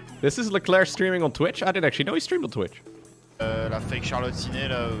 This is Leclerc streaming on Twitch? I didn't actually know he streamed on Twitch. La fake Charlottine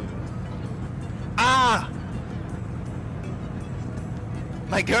là. Ah!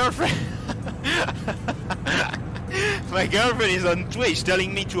 My girlfriend. My girlfriend is on Twitch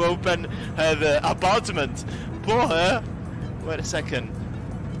telling me to open her apartment. Poor her. Wait a second.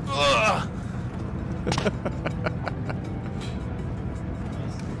 Ugh.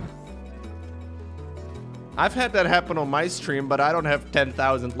 I've had that happen on my stream, but I don't have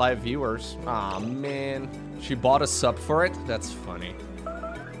 10,000 live viewers. Aw, man. She bought a sub for it? That's funny.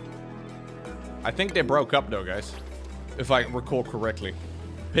 I think they broke up though, guys. If I recall correctly.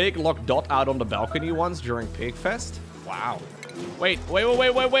 Pig locked Dot out on the balcony once during Pigfest? Wow. Wait.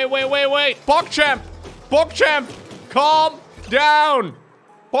 PogChamp! PogChamp! Calm down!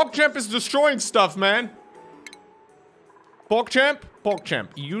 PogChamp is destroying stuff, man. PogChamp,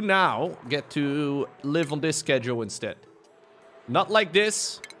 you now get to live on this schedule instead. Not like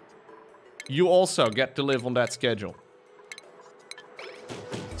this. You also get to live on that schedule.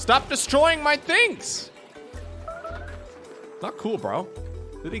 Stop destroying my things! Not cool, bro.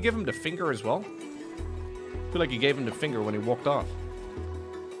 Did he give him the finger as well? I feel like he gave him the finger when he walked off.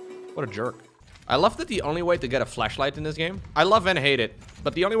 What a jerk. I love that the only way to get a flashlight in this game... I love and hate it,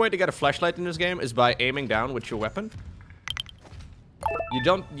 but the only way to get a flashlight in this game is by aiming down with your weapon. You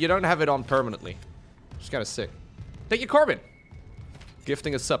don't have it on permanently. It's kind of sick. Thank you, Corbin.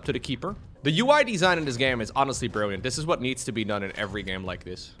 Gifting a sub to the keeper. The UI design in this game is honestly brilliant. This is what needs to be done in every game like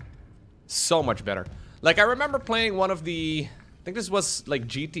this. So much better. Like, I remember playing one of the... I think this was like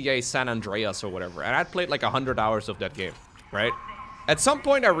GTA San Andreas or whatever. And I'd played like 100 hours of that game, right? At some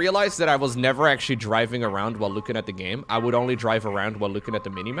point, I realized that I was never actually driving around while looking at the game. I would only drive around while looking at the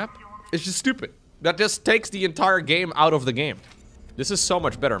minimap. It's just stupid. That just takes the entire game out of the game. This is so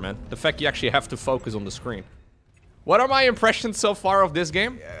much better, man. The fact you actually have to focus on the screen. What are my impressions so far of this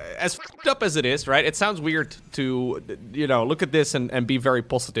game? As f***ed up as it is, right? It sounds weird to, you know, look at this and be very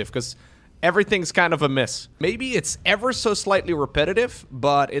positive, because everything's kind of a miss. Maybe it's ever so slightly repetitive,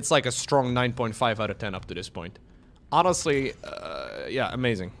 but it's like a strong 9.5 out of 10 up to this point. Honestly, yeah,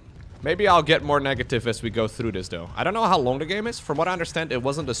 amazing. Maybe I'll get more negative as we go through this, though. I don't know how long the game is. From what I understand, it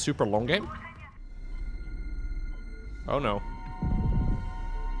wasn't a super long game. Oh, no.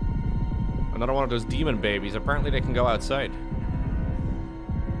 Another one of those demon babies. Apparently they can go outside.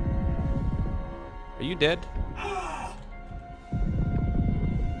 Are you dead? I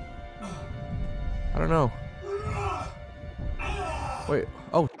don't know. Wait.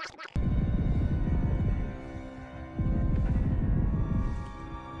 Oh.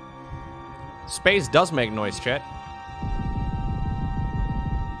 Space does make noise, chat.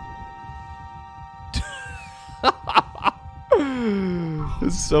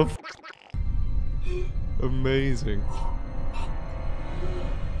 This is so amazing.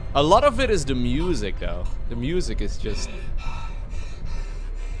 A lot of it is the music, though. The music is just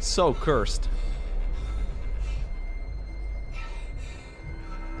so cursed.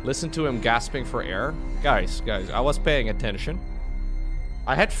 Listen to him gasping for air. Guys, I was paying attention.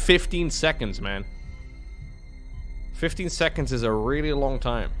 I had 15 seconds, man. 15 seconds is a really long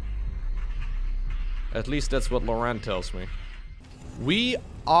time. At least that's what Laurent tells me. We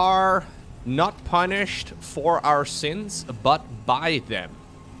are not punished for our sins, but by them.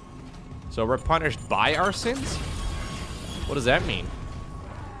 So we're punished by our sins? What does that mean?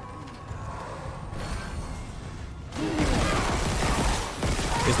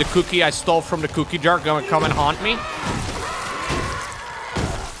 Is the cookie I stole from the cookie jar gonna come and haunt me?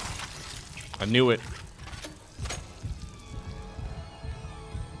 I knew it.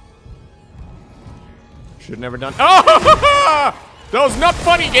 Should have never done. Oh! That was not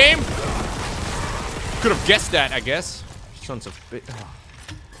funny, game! Could have guessed that, I guess. Sons of bitch. Oh.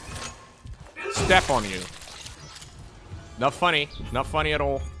 Step on you. Not funny. Not funny at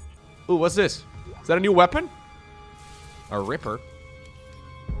all. Ooh, what's this? Is that a new weapon? A ripper.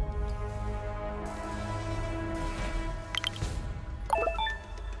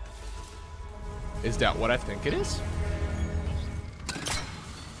 Is that what I think it is?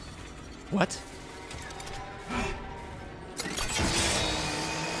 What?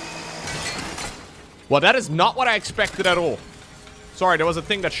 Well, that is not what I expected at all. Sorry, there was a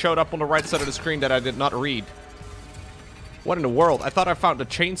thing that showed up on the right side of the screen that I did not read. What in the world? I thought I found a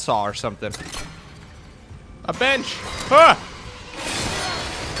chainsaw or something. A bench! Ah!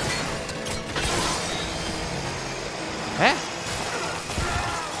 Huh?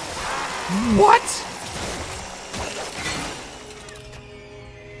 What?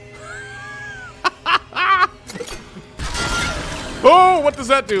 does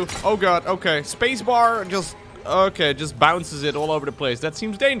that do? Oh god, okay. Spacebar just... Okay, just bounces it all over the place. That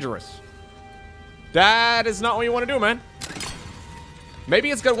seems dangerous. That is not what you want to do, man. Maybe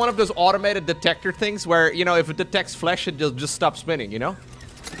it's got one of those automated detector things where, you know, if it detects flesh, it just stop spinning, you know?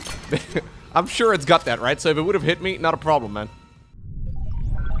 I'm sure it's got that, right? So if it would have hit me, not a problem, man.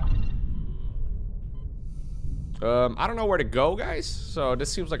 I don't know where to go, guys. So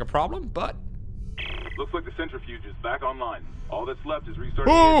this seems like a problem, but... Looks like the centrifuge is back online. All that's left is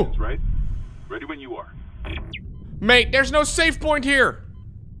restarting the engines, right? Ready when you are. Mate, there's no save point here.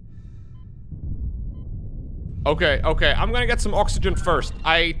 Okay, okay. I'm gonna get some oxygen first.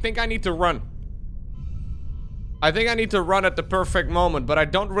 I think I need to run. I think I need to run at the perfect moment, but I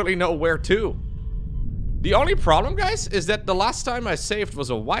don't really know where to. The only problem, guys, is that the last time I saved was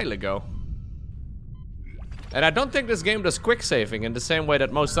a while ago. And I don't think this game does quick saving in the same way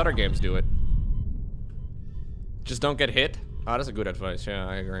that most other games do it. Just don't get hit. Oh, that's a good advice. Yeah,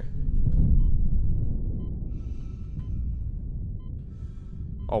 I agree.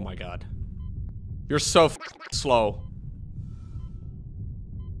 Oh my god. You're so slow.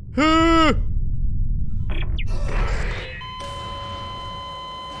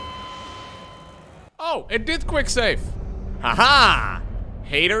 Oh, it did quick save. Haha!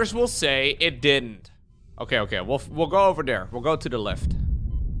 Haters will say it didn't. Okay, okay, we'll go over there. We'll go to the left.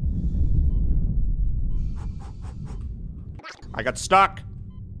 I got stuck.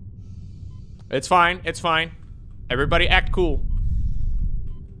 It's fine, it's fine. Everybody act cool.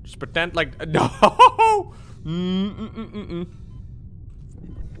 Just pretend like... No!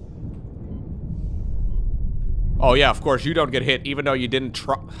 Oh yeah, of course, you don't get hit, even though you didn't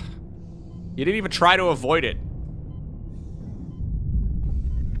try... You didn't even try to avoid it.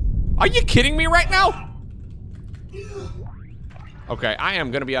 Are you kidding me right now? Okay, I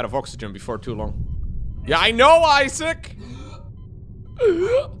am gonna be out of oxygen before too long. Yeah, I know, Isaac!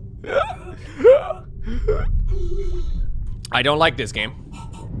 I don't like this game.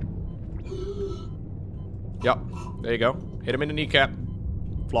 Yep, there you go. Hit him in the kneecap.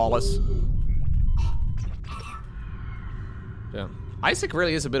 Flawless. Yeah. Isaac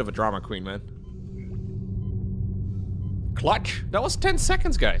really is a bit of a drama queen, man. Clutch? That was 10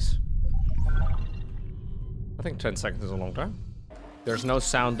 seconds, guys. I think 10 seconds is a long time. There's no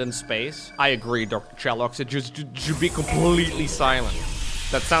sound in space. I agree, Dr. Chellox. It just should be completely silent.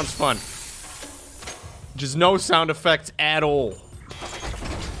 That sounds fun. Just no sound effects at all.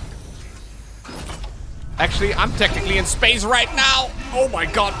 Actually, I'm technically in space right now. Oh my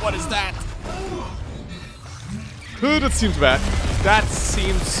god, what is that? That seems bad. That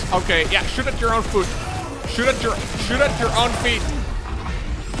seems... Okay, yeah, shoot at your own foot. Shoot at your own feet.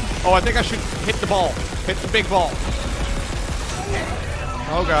 Oh, I think I should hit the ball. Hit the big ball.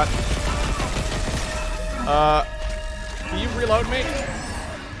 Oh god. Can you reload me?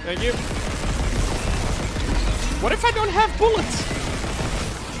 Thank you. What if I don't have bullets?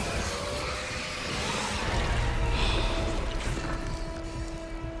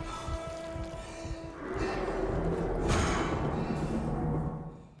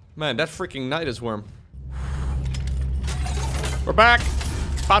 Man, that freaking Nidus worm. We're back.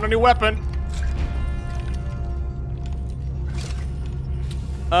 Found a new weapon.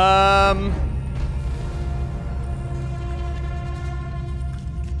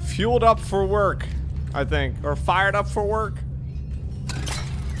 Fueled up for work, I think. Or fired up for work.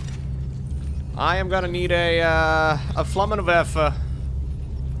 I am gonna need a Flammenwerfer.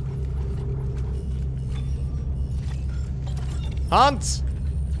 Hans!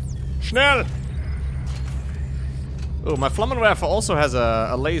 Schnell! Oh, my Flammenwerfer also has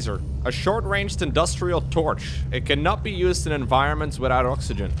a laser. A short-ranged industrial torch. It cannot be used in environments without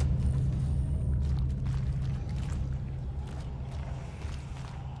oxygen.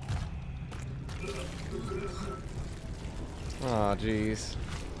 Oh, jeez.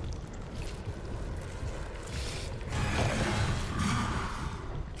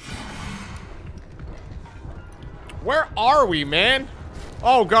 Where are we, man?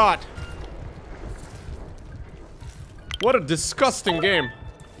 Oh, God. What a disgusting game.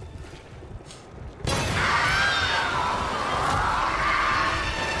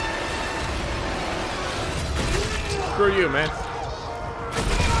 Screw you, man.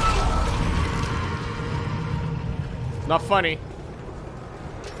 Not funny.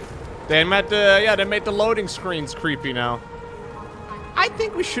 They made the loading screens creepy now. I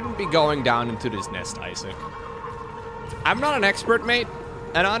think we shouldn't be going down into this nest, Isaac. I'm not an expert, mate.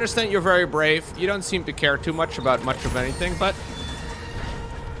 And I understand you're very brave. You don't seem to care too much about much of anything, but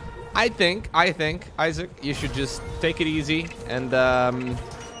I think, Isaac, you should just take it easy and, I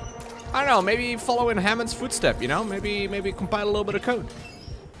don't know, maybe follow in Hammond's footstep, you know? Maybe compile a little bit of code.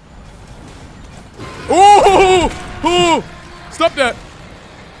 Oh! Oh! Stop that!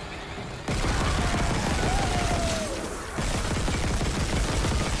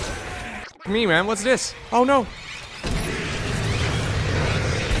 Me, man. What's this? Oh no!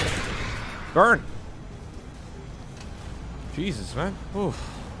 Burn! Jesus, man. Oof.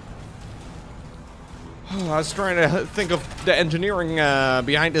 I was trying to think of the engineering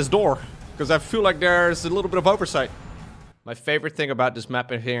behind this door, because I feel like there's a little bit of oversight. My favorite thing about this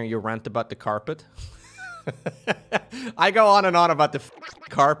map is hearing you rant about the carpet. I go on and on about the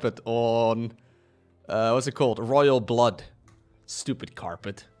carpet on, what's it called? Royal Blood. Stupid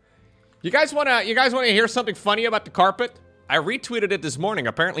carpet. You guys wanna hear something funny about the carpet? I retweeted it this morning.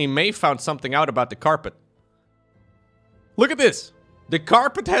 Apparently May found something out about the carpet. Look at this. The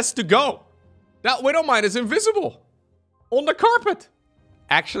carpet has to go. That Widowmine is invisible on the carpet.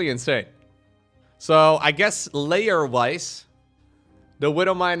 Actually insane. So I guess layer-wise, the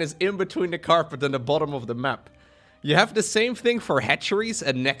Widowmine is in between the carpet and the bottom of the map. You have the same thing for hatcheries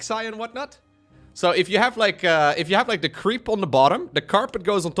and Nexi and whatnot. So if you have like the creep on the bottom, the carpet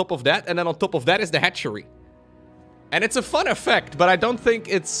goes on top of that, and then on top of that is the hatchery. And it's a fun effect, but I don't think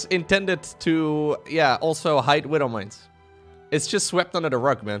it's intended to, yeah, also hide Widowmines. It's just swept under the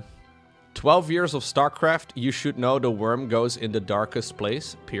rug, man. 12 years of StarCraft, you should know the worm goes in the darkest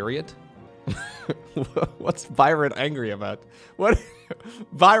place, period. What's Byron angry about? What?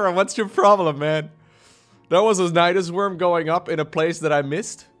 Byron, what's your problem, man? That was a Nidus worm going up in a place that I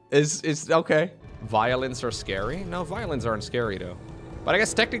missed? Is okay. Violins are scary? No, violins aren't scary, though. But I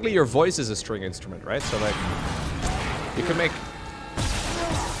guess technically your voice is a string instrument, right? So, like, you can make...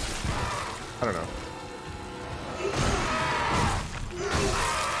 I don't know.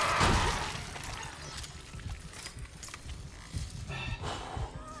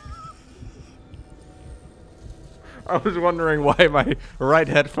 I was wondering why my right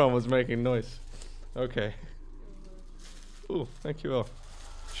headphone was making noise. Okay. Ooh, thank you all.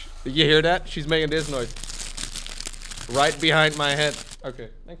 Did you hear that? She's making this noise. Right behind my head.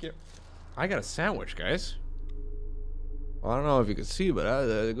 Okay, thank you. I got a sandwich, guys. I don't know if you can see, but I had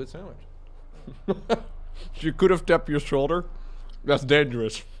a good sandwich. You could have tapped your shoulder. That's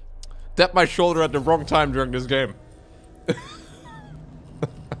dangerous. Tap my shoulder at the wrong time during this game.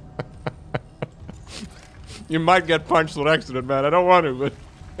 You might get punched on accident, man. I don't want to, but...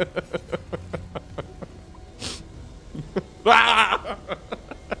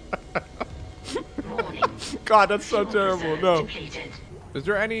 God, that's so terrible. No. Is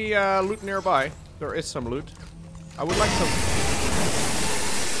there any loot nearby? There is some loot. I would like some...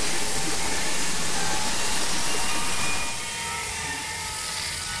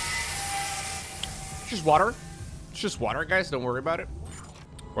 It's just water. It's just water, guys. Don't worry about it.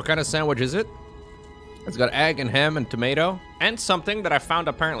 What kind of sandwich is it? It's got egg and ham and tomato. And something that I found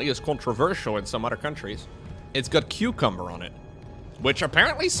apparently is controversial in some other countries. It's got cucumber on it. Which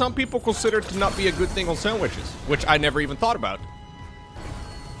apparently some people consider to not be a good thing on sandwiches. Which I never even thought about.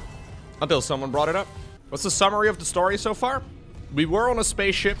 Until someone brought it up. What's the summary of the story so far? We were on a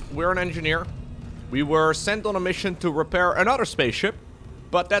spaceship. We're an engineer. We were sent on a mission to repair another spaceship.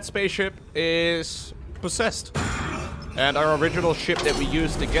 But that spaceship is possessed. And our original ship that we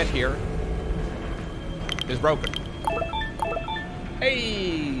used to get here is broken.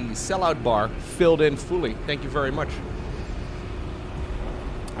 Hey, sellout bar filled in fully. Thank you very much.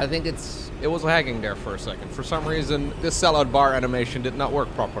 I think it was lagging there for a second. For some reason, this sellout bar animation did not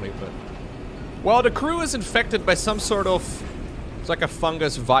work properly, but... Well, the crew is infected by some sort of... It's like a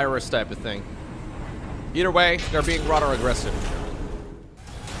fungus virus type of thing. Either way, they're being rather aggressive.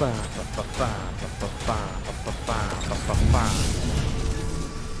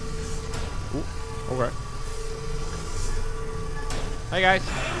 Ooh, okay. Hey, guys.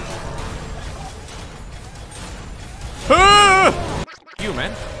 Ah! You,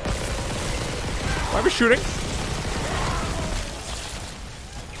 man. Why are we shooting?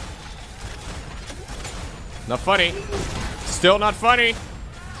 Not funny. Still not funny.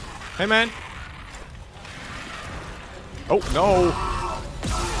 Hey, man. Oh, no.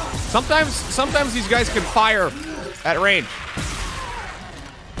 Sometimes these guys can fire at range.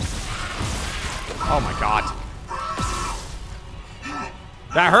 Oh, my God.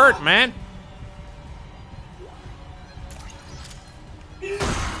 That hurt, man.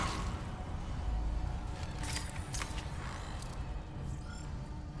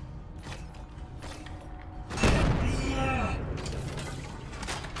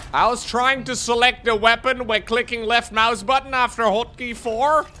 I was trying to select the weapon by clicking left mouse button after hotkey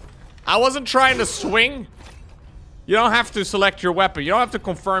 4. I wasn't trying to swing. You don't have to select your weapon. You don't have to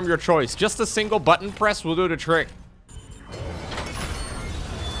confirm your choice. Just a single button press will do the trick.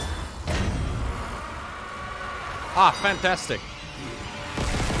 Ah, fantastic.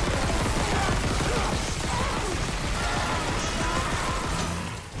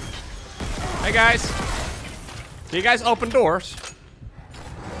 Hey guys. Do you guys open doors?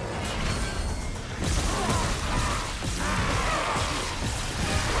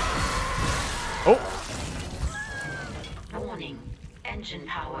 Oh. Warning. Engine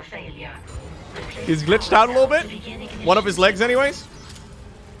power failure. He's glitched out a little bit. One of his legs anyways.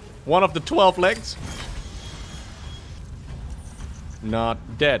 One of the 12 legs.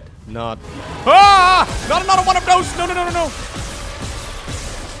 Not dead. Not... Ah! Not another one of those! No, no, no, no, no!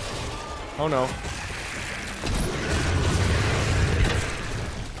 Oh no.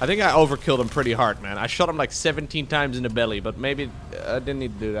 I think I overkilled him pretty hard, man. I shot him like 17 times in the belly, but maybe I didn't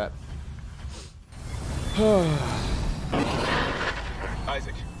need to do that.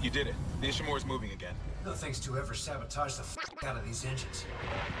 Isaac, you did it. The Ishimura is moving again. No thanks to whoever sabotaged the out of these engines.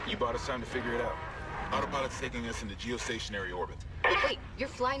 You bought us time to figure it out. Autopilot's taking us into geostationary orbit. Wait, you're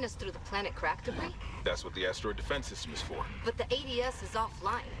flying us through the planet crack debris? That's what the asteroid defense system is for. But the ADS is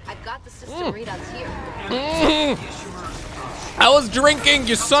offline. I've got the system readouts here. I was drinking,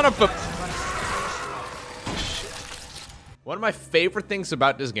 you son of a... One of my favorite things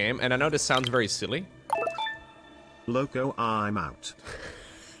about this game, and I know this sounds very silly. Lowko, I'm out.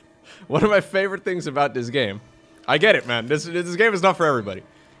 One of my favorite things about this game... I get it, man. This game is not for everybody.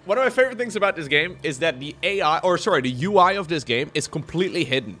 One of my favorite things about this game is that the AI, or sorry, the UI of this game is completely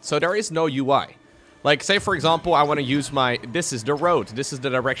hidden. So there is no UI. Like, say for example, I want to use my, this is the road, this is the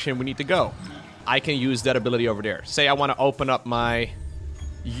direction we need to go. I can use that ability over there. Say I want to open up my,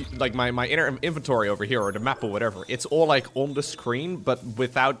 like my inner inventory over here, or the map or whatever. It's all like on the screen, but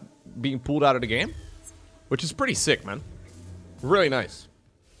without being pulled out of the game. Which is pretty sick, man. Really nice.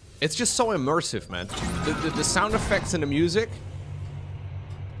 It's just so immersive, man. The sound effects and the music.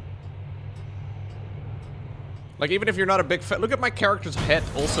 Like, even if you're not a big fan, look at my character's head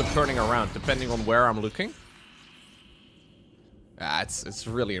also turning around, depending on where I'm looking. Ah, it's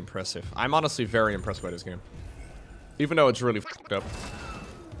really impressive. I'm honestly very impressed by this game. Even though it's really f***ed up.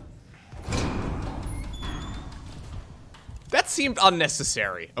 That seemed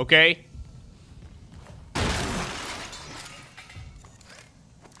unnecessary, okay?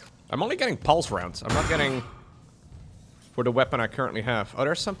 I'm only getting pulse rounds. I'm not getting... for the weapon I currently have. Oh,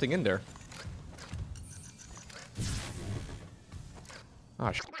 there's something in there.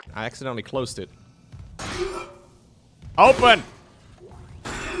 Oh, sh**. I accidentally closed it. Open!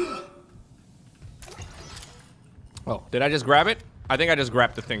 Oh, did I just grab it? I think I just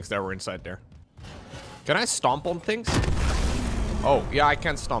grabbed the things that were inside there. Can I stomp on things? Oh, yeah, I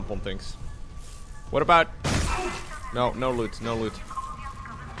can stomp on things. What about... No, no loot, no loot.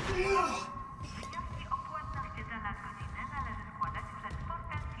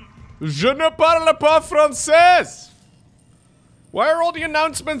 Je ne parle pas français! Why are all the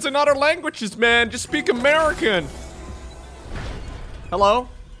announcements in other languages, man? Just speak American. Hello?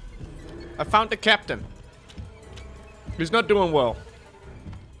 I found the captain. He's not doing well.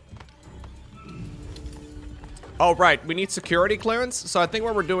 Oh, right. We need security clearance. So I think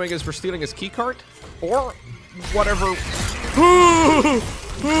what we're doing is we're stealing his keycard. Or whatever.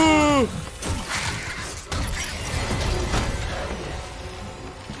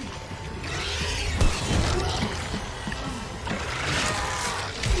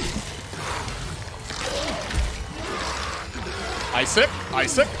 Isaac,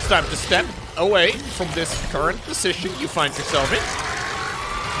 it's time to step away from this current position you find yourself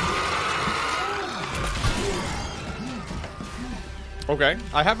in. Okay,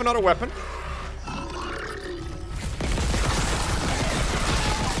 I have another weapon.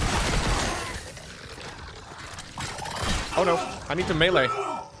 Oh no, I need to melee.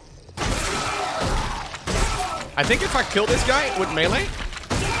 I think if I kill this guy with melee...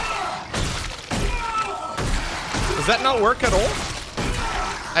 Does that not work at all?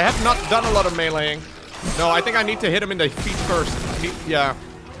 I have not done a lot of meleeing. No, I think I need to hit him in the feet first. Yeah.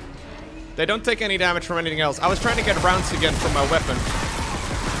 They don't take any damage from anything else. I was trying to get rounds again from my weapon.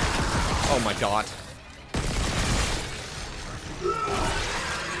 Oh my god.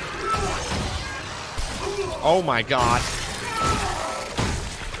 Oh my god.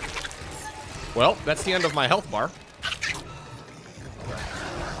 Well, that's the end of my health bar.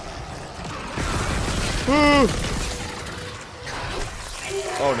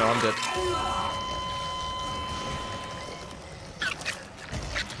 Oh no, I'm dead.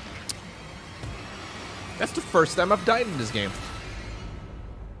 That's the first time I've died in this game.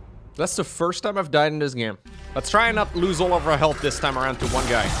 That's the first time I've died in this game. Let's try and not lose all of our health this time around to one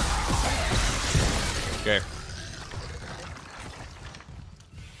guy. Okay.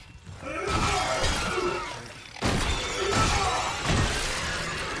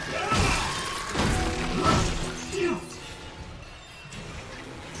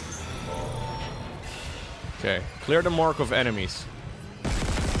 Clear the mark of enemies.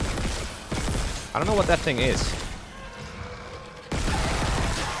 I don't know what that thing is.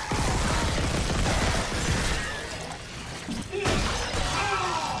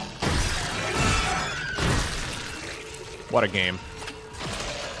 What a game.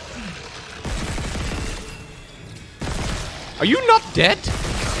 Are you not dead?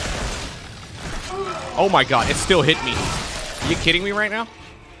 Oh my god, it still hit me. Are you kidding me right now?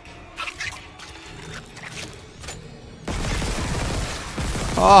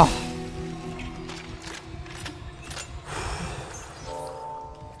 Oh.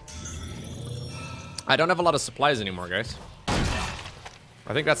 I don't have a lot of supplies anymore, guys.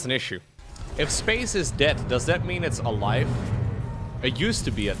 I think that's an issue. If space is dead, does that mean it's alive? It used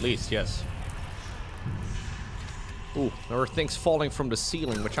to be, at least, yes. Ooh, there are things falling from the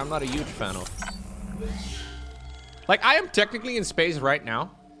ceiling, which I'm not a huge fan of. Like, I am technically in space right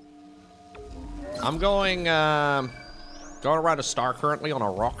now. I'm going around a star currently on a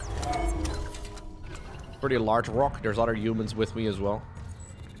rock. Pretty large rock. There's other humans with me as well.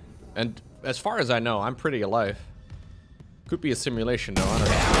 And as far as I know, I'm pretty alive. Could be a simulation, though. I don't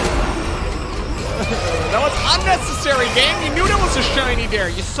know. That was unnecessary, game. You knew there was a shiny there,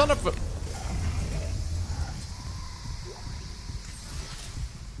 you son of a...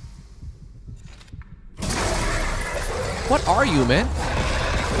 What are you, man?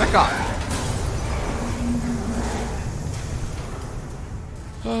 Back off.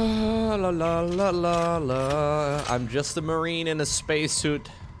 La la la la la. I'm just a marine in a spacesuit,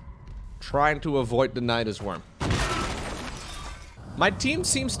 trying to avoid the Nidus worm. My team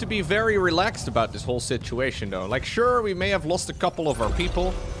seems to be very relaxed about this whole situation, though. Like, sure, we may have lost a couple of our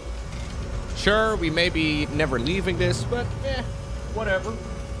people. Sure, we may be never leaving this, but whatever.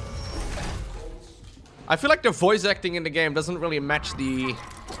 I feel like the voice acting in the game doesn't really match the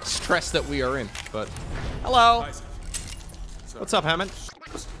stress that we are in, but... Hello! What's up, Hammond?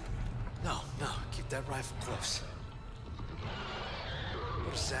 No, keep that rifle close.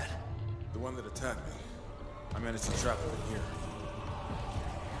 What is that? The one that attacked me. I managed to trap him in here.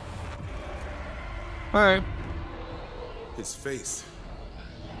 Alright. His face.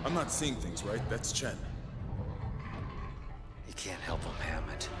 I'm not seeing things, right? That's Chen. You can't help him,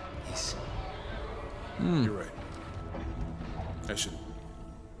 Hammond. He's... You're right. I should...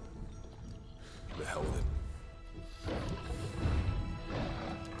 The hell with it.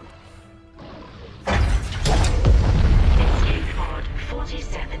 Escape pod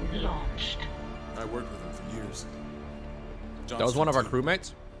 47 launched. I worked with him for years. That was one of our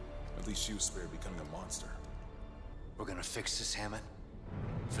crewmates? At least she was spared becoming a monster. We're gonna fix this, Hammond.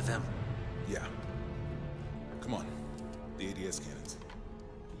 For them. Yeah. Come on. The ADS cannons.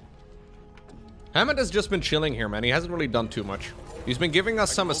 Hammond has just been chilling here, man. He hasn't really done too much. He's been giving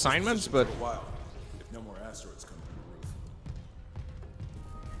us some assignments, but... For a while, if no more asteroids come through the roof.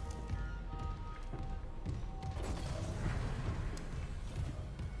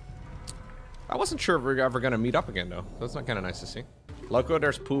 I wasn't sure if we were ever gonna meet up again, though. That's not kind of nice to see. Lowko,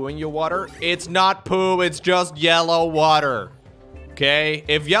 there's poo in your water. It's not poo, it's just yellow water. Okay?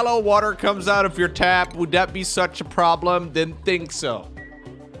 If yellow water comes out of your tap, would that be such a problem? Didn't think so.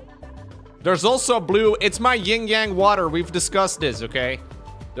 There's also blue. It's my yin-yang water. We've discussed this, okay?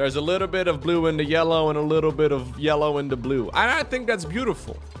 There's a little bit of blue in the yellow and a little bit of yellow in the blue. And I think that's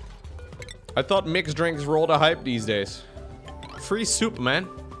beautiful. I thought mixed drinks were all the hype these days. Free soup, man.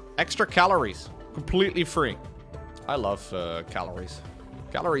 Extra calories. Completely free. I love calories.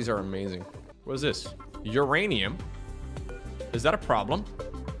 Calories are amazing. What is this? Uranium? Is that a problem?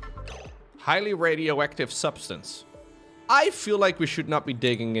 Highly radioactive substance. I feel like we should not be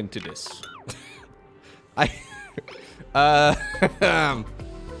digging into this.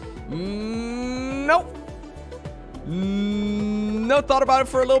 Nope. No, thought about it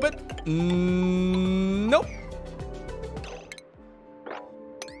for a little bit. Nope.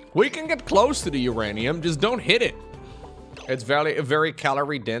 We can get close to the uranium, just don't hit it. It's very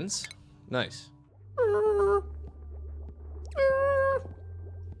calorie dense. Nice.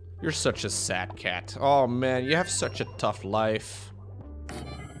 You're such a sad cat. Oh man, you have such a tough life.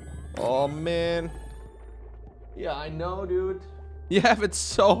 Oh man. Yeah, I know, dude. You have it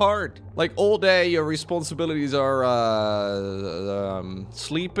so hard. Like all day, your responsibilities are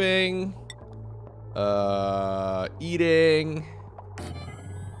sleeping, eating,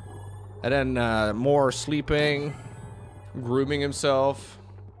 and then more sleeping, grooming himself,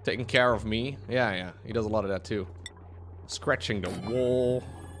 taking care of me. Yeah, he does a lot of that too. Scratching the wall.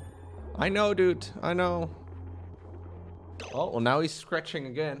 I know, dude. I know. Oh, well, now he's scratching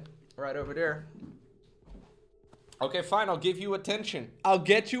again. Right over there. Okay, fine. I'll give you attention. I'll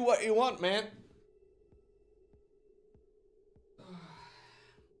get you what you want, man.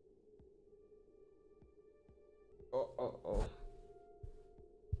 Oh.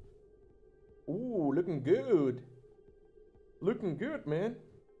 Ooh, looking good. Looking good, man.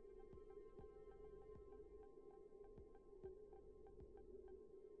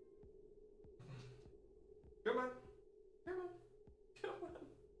 Come on.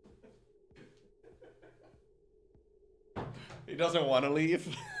 He doesn't want to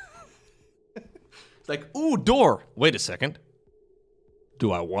leave. It's like, ooh, door. Wait a second.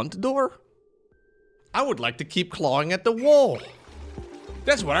 Do I want the door? I would like to keep clawing at the wall.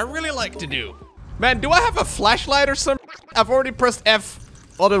 That's what I really like to do. Man, do I have a flashlight or something? I've already pressed F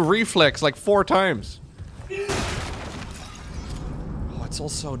on the reflex like 4 times. Oh, it's all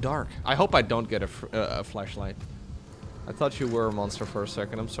so dark. I hope I don't get a flashlight. I thought you were a monster for a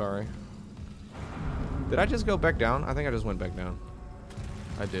second. I'm sorry. Did I just go back down? I think I just went back down.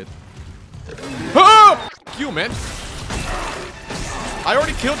 I did. Oh! F you, man. I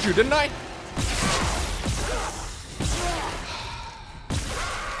already killed you, didn't I?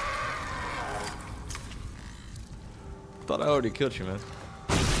 Thought I already killed you, man.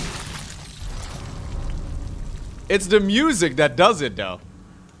 It's the music that does it, though.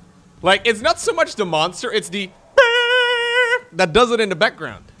 Like, it's not so much the monster, it's the that does it in the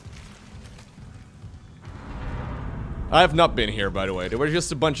background. I have not been here, by the way. There were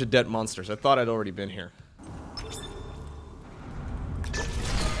just a bunch of dead monsters. I thought I'd already been here.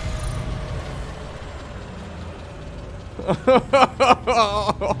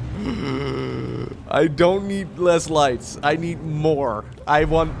 I don't need less lights. I need more. I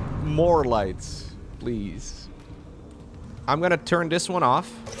want more lights, please. I'm gonna turn this one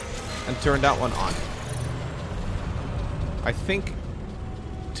off and turn that one on. I think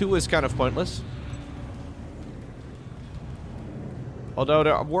 2 is kind of pointless. Although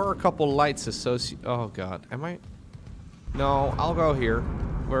there were a couple lights associated. Oh god, am I? No, I'll go here,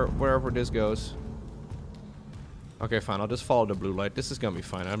 wherever this goes. Okay, fine. I'll just follow the blue light. This is gonna be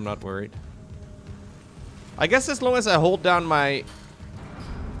fine. I'm not worried. I guess as long as I hold down my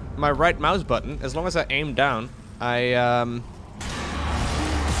right mouse button, as long as I aim down,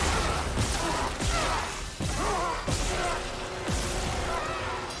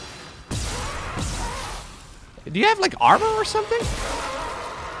 Do you have like armor or something?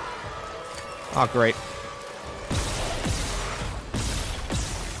 Oh, great.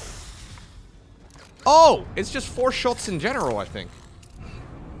 Oh, it's just 4 shots in general, I think.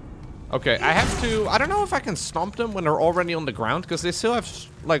 Okay, I have to... I don't know if I can stomp them when they're already on the ground, because they still have,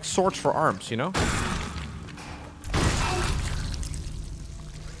 like, swords for arms, you know?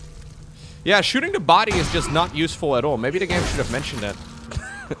 Yeah, shooting the body is just not useful at all. Maybe the game should have mentioned that.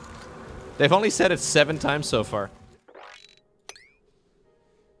 They've only said it 7 times so far.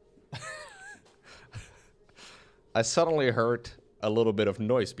 I suddenly heard a little bit of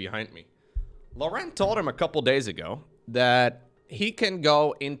noise behind me. Laurent told him a couple days ago that he can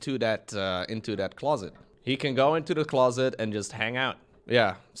go into that closet. He can go into the closet and just hang out.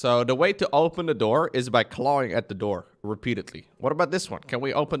 Yeah, so the way to open the door is by clawing at the door repeatedly. What about this one? Can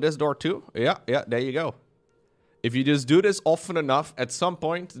we open this door too? Yeah, there you go. If you just do this often enough, at some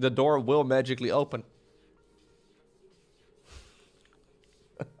point, the door will magically open.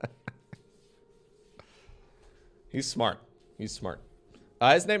 He's smart. He's smart.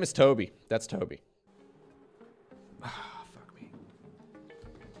 His name is Toby. That's Toby. Ah, fuck me.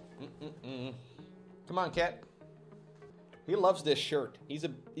 Come on, cat. He loves this shirt. He's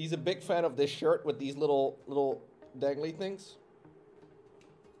a big fan of this shirt with these little dangly things.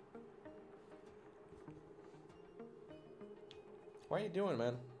 What are you doing,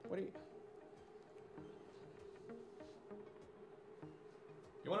 man? What are you...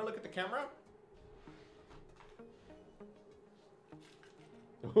 You want to look at the camera?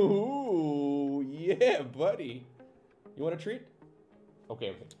 Ooh, yeah, buddy. You want a treat?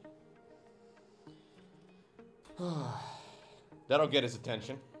 Okay. That'll get his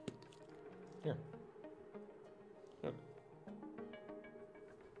attention. Here. Look.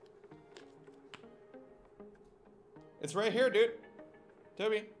 It's right here, dude.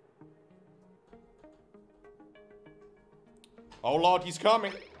 Toby. Oh, Lord, he's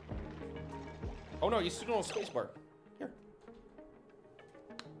coming. Oh, no, he's sitting on a spacebar. Here.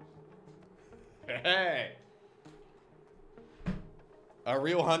 Hey. A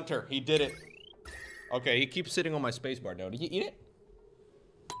real hunter. He did it. Okay, he keeps sitting on my spacebar, though. Did you eat it?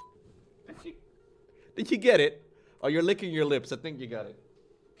 Did you get it? Oh, you're licking your lips. I think you got it.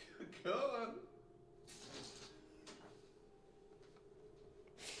 Go on.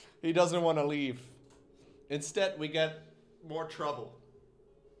 He doesn't want to leave. Instead, we get more trouble.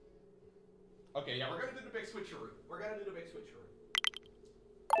 Okay, yeah, we're gonna do the big switcheroo. We're gonna do the big switcheroo.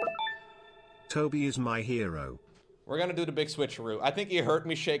 Toby is my hero. We're gonna do the big switcheroo. I think he heard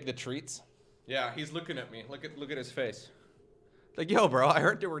me shake the treats. Yeah, he's looking at me. Look at his face. Like, yo, bro, I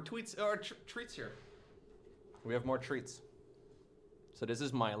heard there were treats here. We have more treats. So this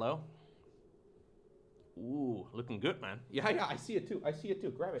is Milo. Ooh, looking good, man. Yeah, I see it too. I see it too.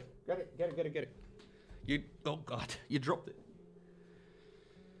 Grab it. Get it. You, oh God, you dropped it.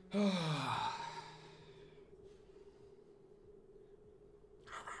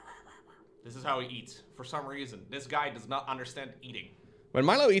 This is how he eats. For some reason, this guy does not understand eating. When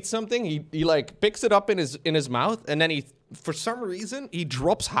Milo eats something, he like picks it up in his mouth, and then for some reason, he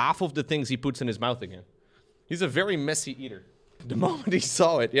drops half of the things he puts in his mouth again. He's a very messy eater. The moment he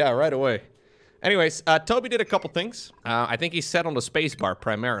saw it, yeah, right away. Anyways, Toby did a couple things. I think he sat on the spacebar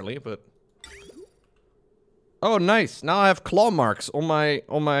primarily, but... Oh, nice. Now I have claw marks on my,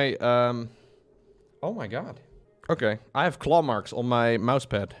 oh my God. Okay, I have claw marks on my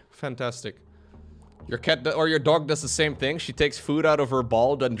mousepad. Fantastic. Your cat or your dog does the same thing. She takes food out of her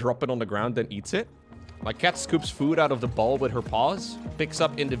bowl, then drop it on the ground, then eats it. My cat scoops food out of the bowl with her paws, picks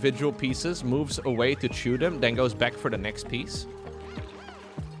up individual pieces, moves away to chew them, then goes back for the next piece.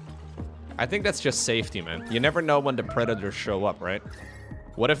 I think that's just safety, man. You never know when the predators show up, right?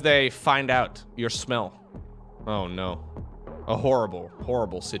 What if they find out your smell? Oh no. A horrible,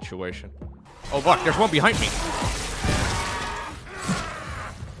 horrible situation. Oh fuck, there's one behind me.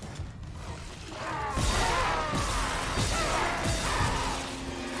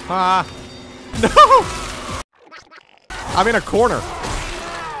 No! I'm in a corner.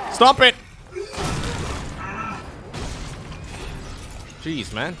 Stop it!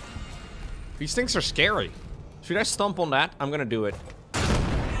 Jeez, man. These things are scary. Should I stomp on that? I'm gonna do it.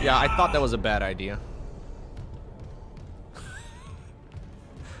 Yeah, I thought that was a bad idea.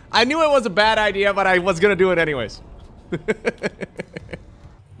 I knew it was a bad idea, but I was gonna do it anyways.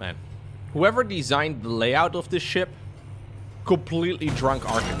 Man. Whoever designed the layout of this ship, completely drunk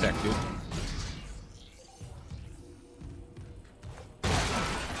architect, dude.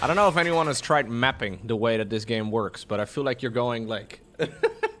 I don't know if anyone has tried mapping the way that this game works, but I feel like you're going like...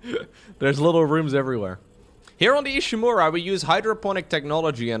 There's little rooms everywhere. Here on the Ishimura, we use hydroponic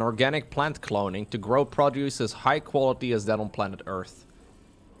technology and organic plant cloning to grow produce as high quality as that on planet Earth.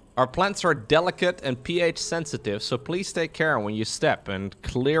 Our plants are delicate and pH sensitive, so please take care when you step and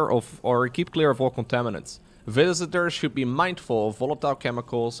keep clear of all contaminants. Visitors should be mindful of volatile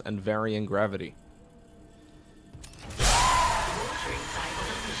chemicals and varying gravity.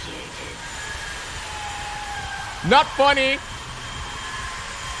 Not funny!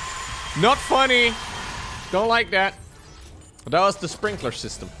 Not funny! Don't like that. That was the sprinkler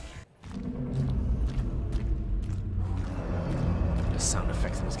system. The sound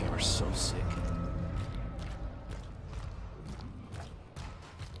effects in this game are so sick.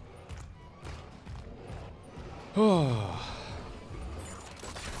 Oh,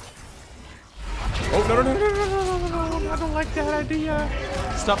 no, I don't like that idea.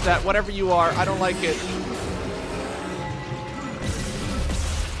 Stop that, whatever you are, I don't like it.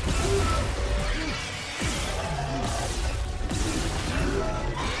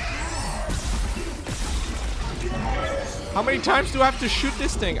 How many times do I have to shoot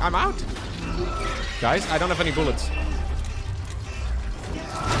this thing? I'm out. Guys, I don't have any bullets.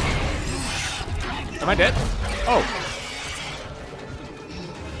 Am I dead? Oh.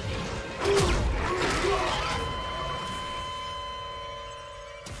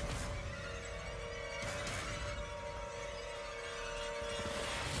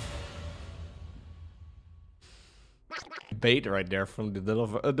 Bait right there from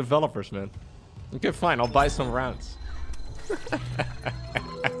the developers, man. Okay, fine. I'll buy some rounds.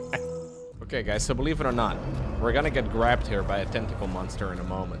 Okay, guys. So believe it or not, we're gonna get grabbed here by a tentacle monster in a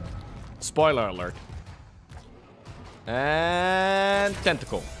moment. Spoiler alert. And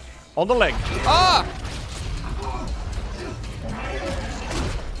tentacle. On the leg. Ah!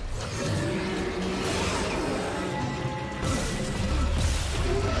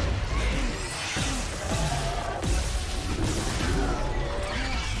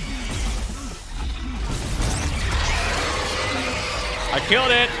 I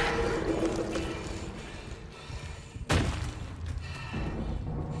killed it.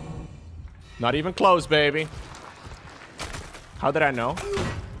 Not even close, baby. How did I know?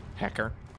 Hacker.